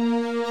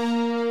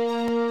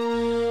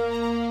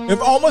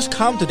 We've almost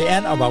come to the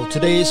end of our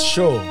today's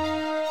show,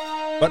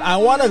 but I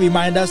want to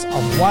remind us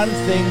of one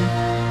thing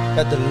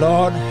that the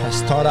Lord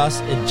has taught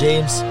us in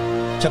James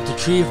chapter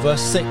 3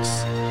 verse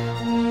 6.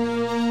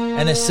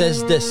 And it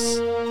says this: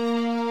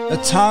 the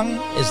tongue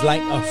is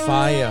like a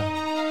fire.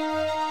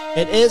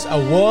 It is a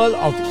world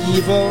of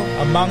evil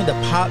among the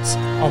parts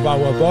of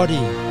our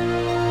body.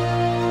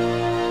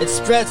 It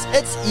spreads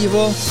its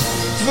evil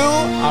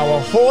through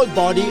our whole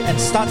body and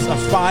starts a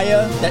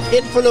fire that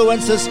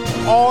influences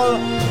all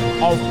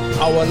of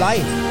our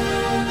life.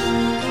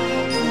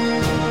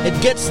 It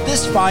gets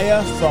this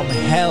fire from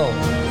hell.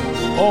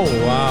 Oh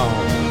wow.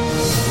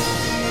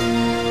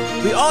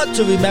 We ought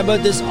to remember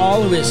this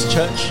always,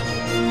 church.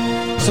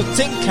 So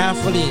think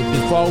carefully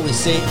before we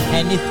say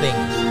anything.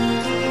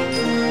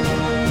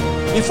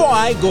 Before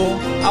I go,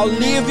 I'll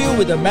leave you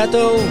with a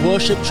metal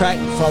worship track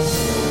from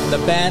the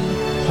band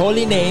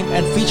Holy Name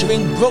and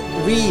featuring Brooke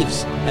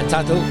Reeves,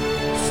 entitled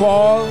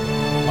Fall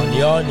on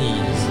Your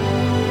Knees.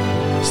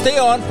 Stay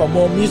on for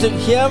more music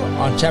here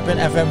on Champion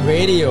FM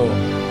Radio.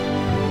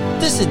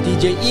 This is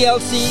DJ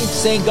ELC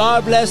saying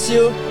God bless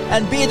you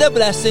and be the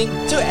blessing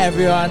to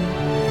everyone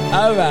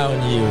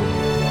around you.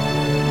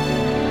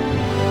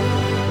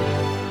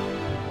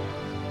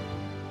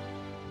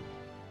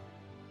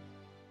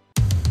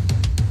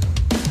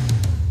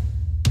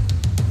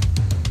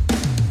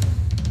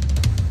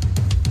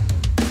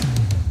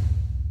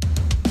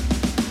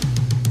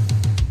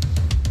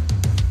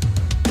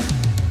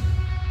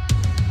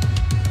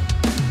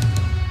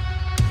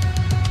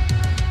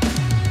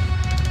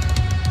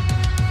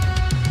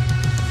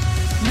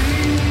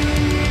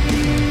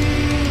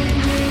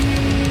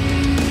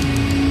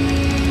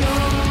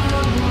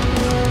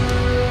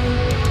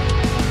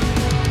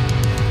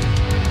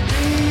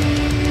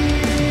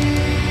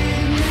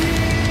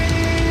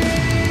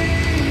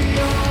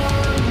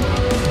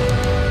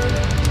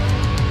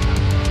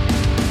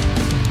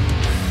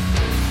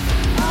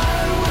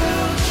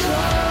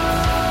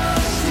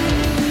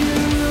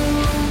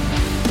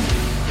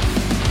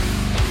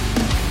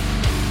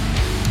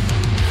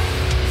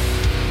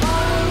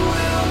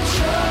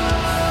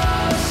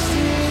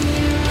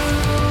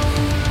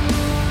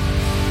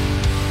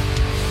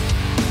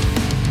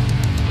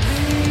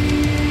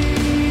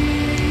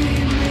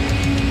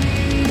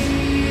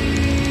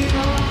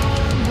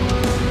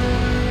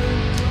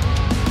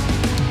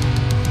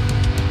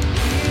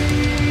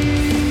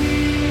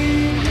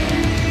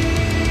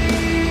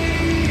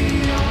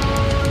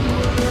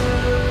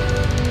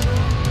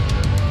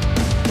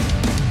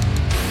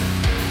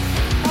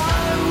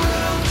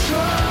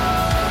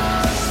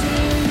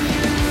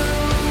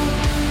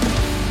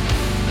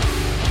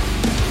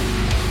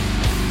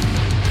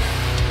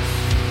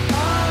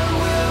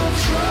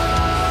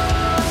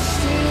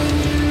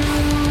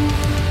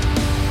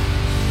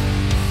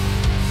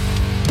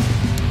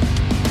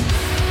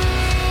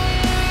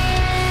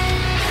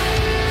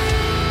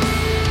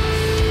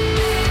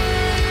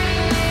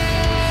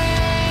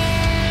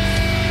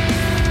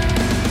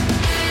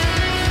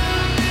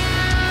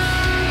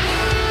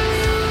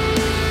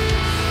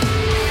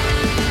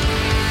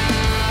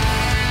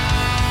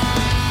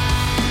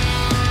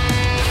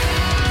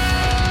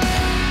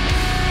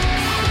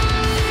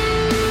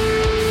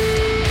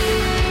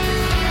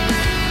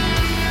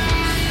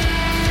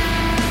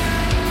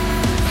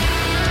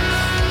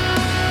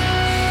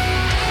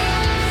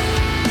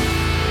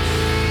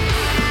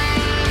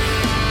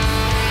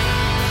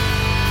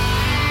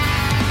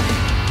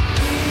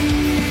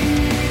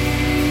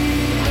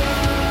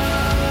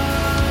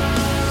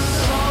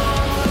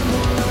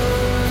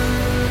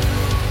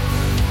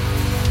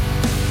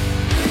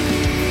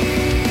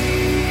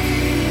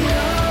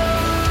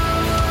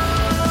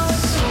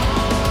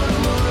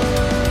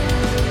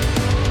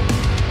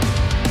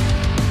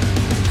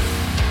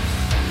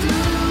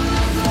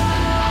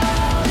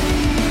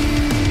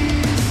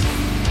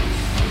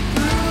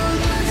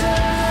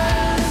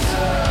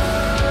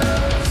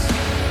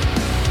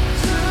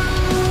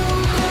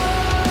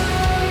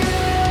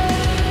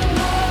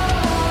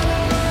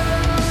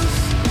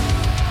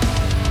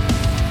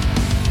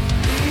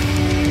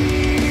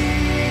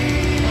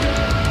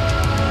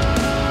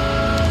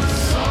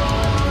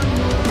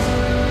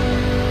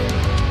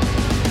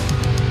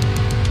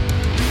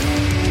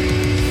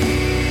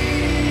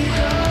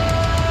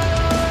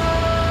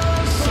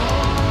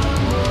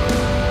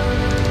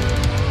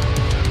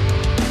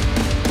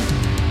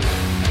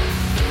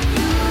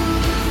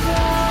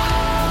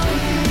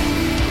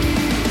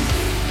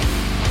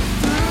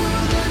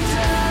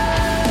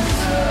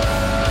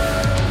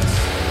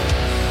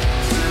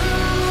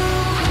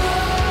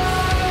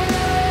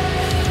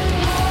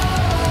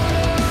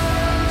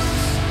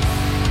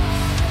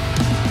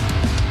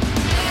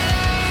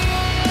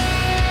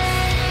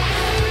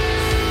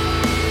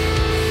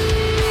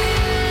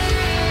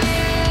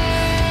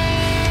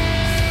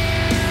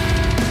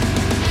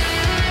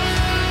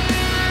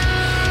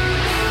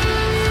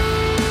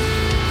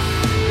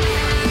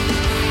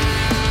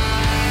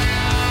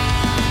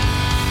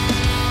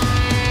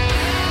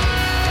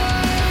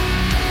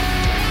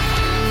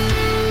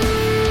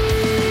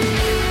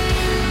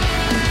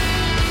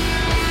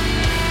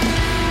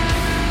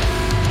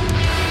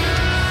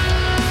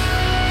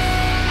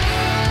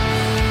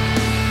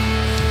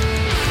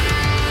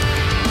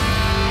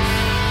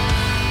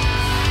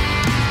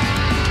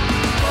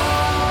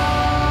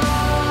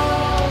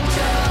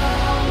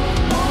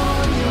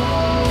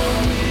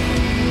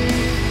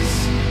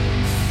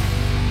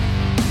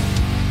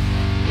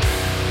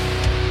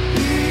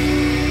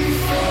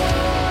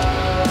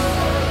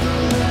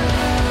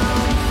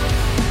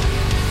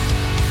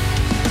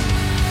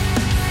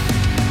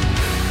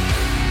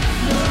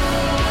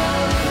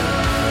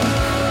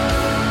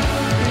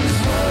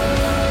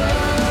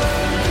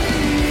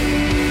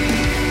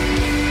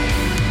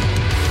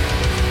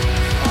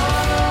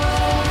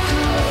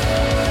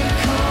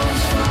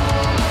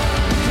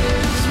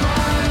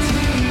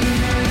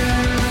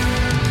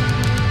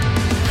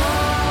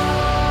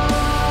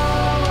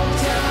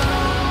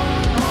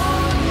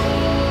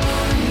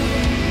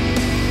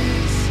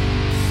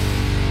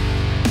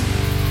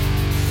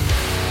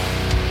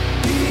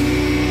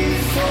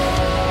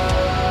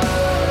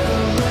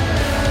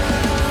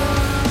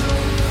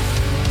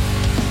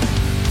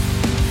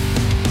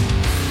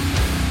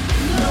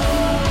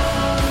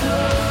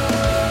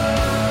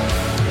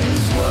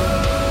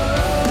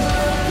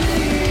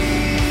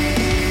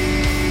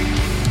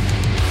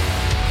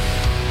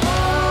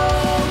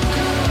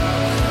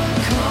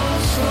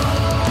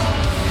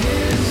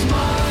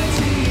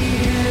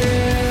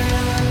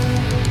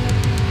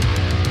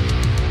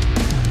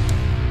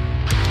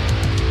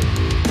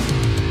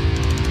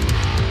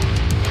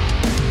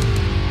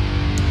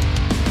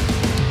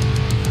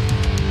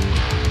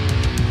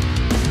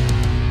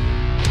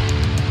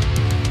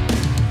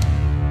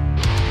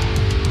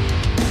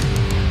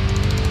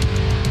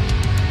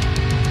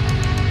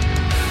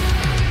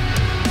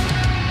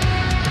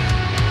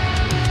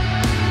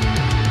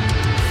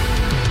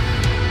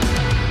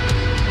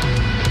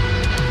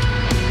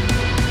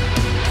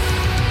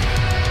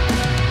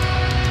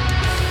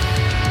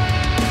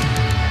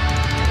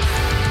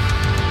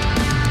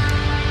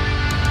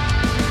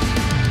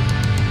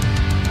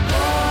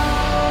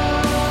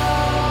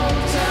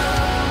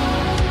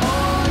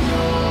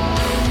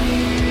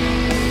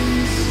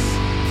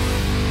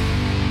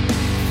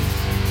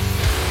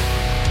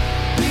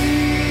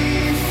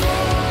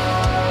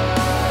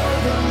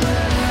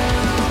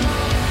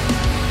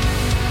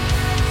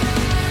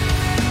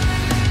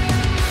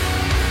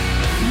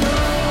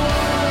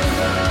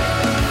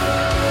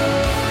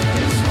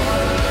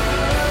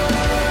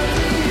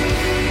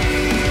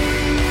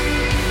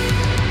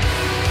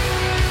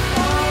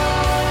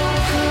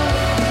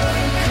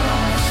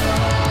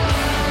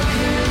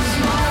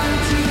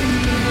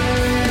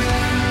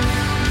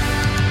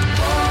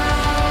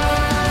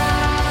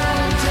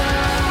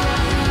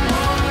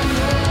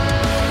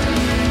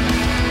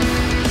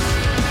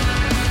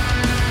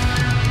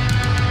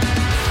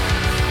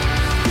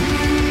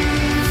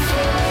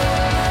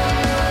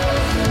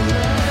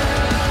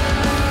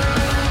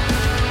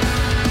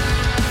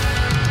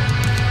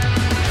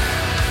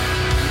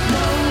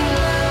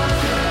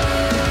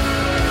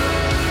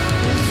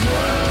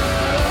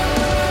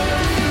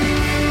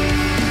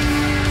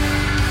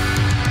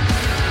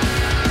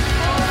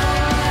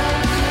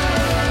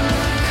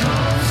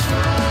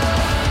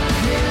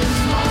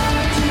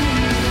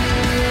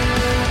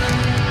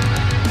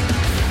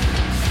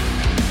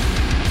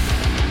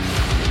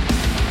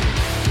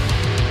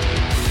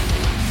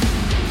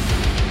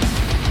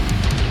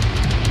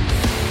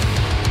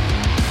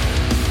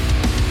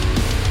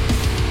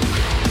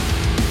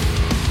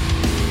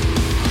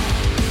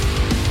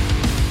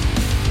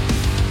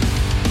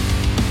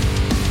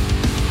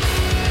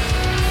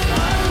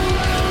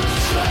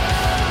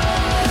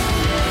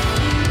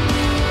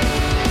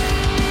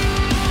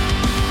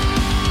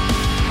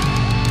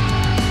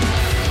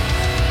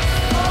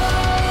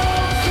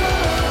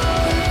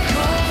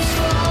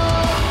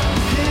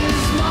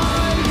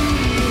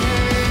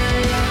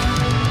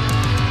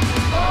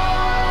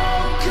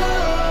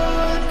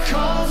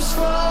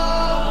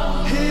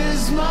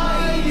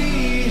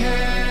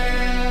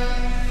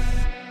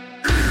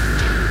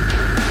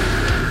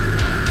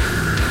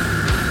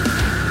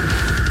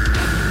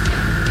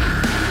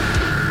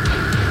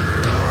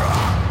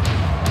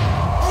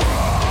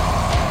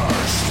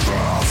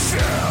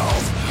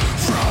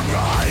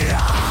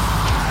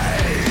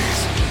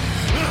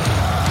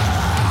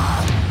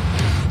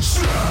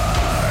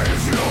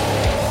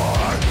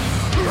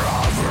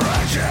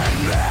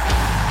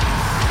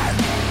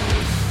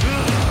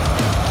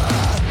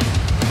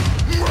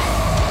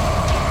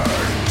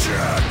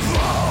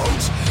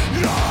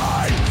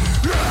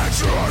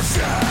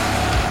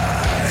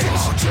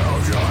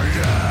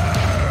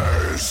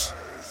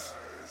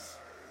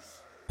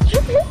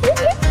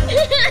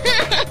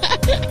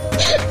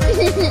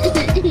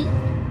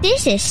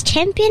 This is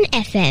Champion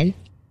FM,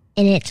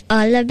 and it's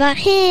all about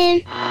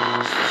him.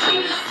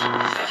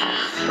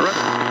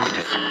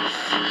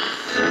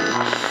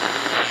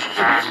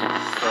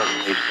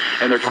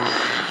 And they're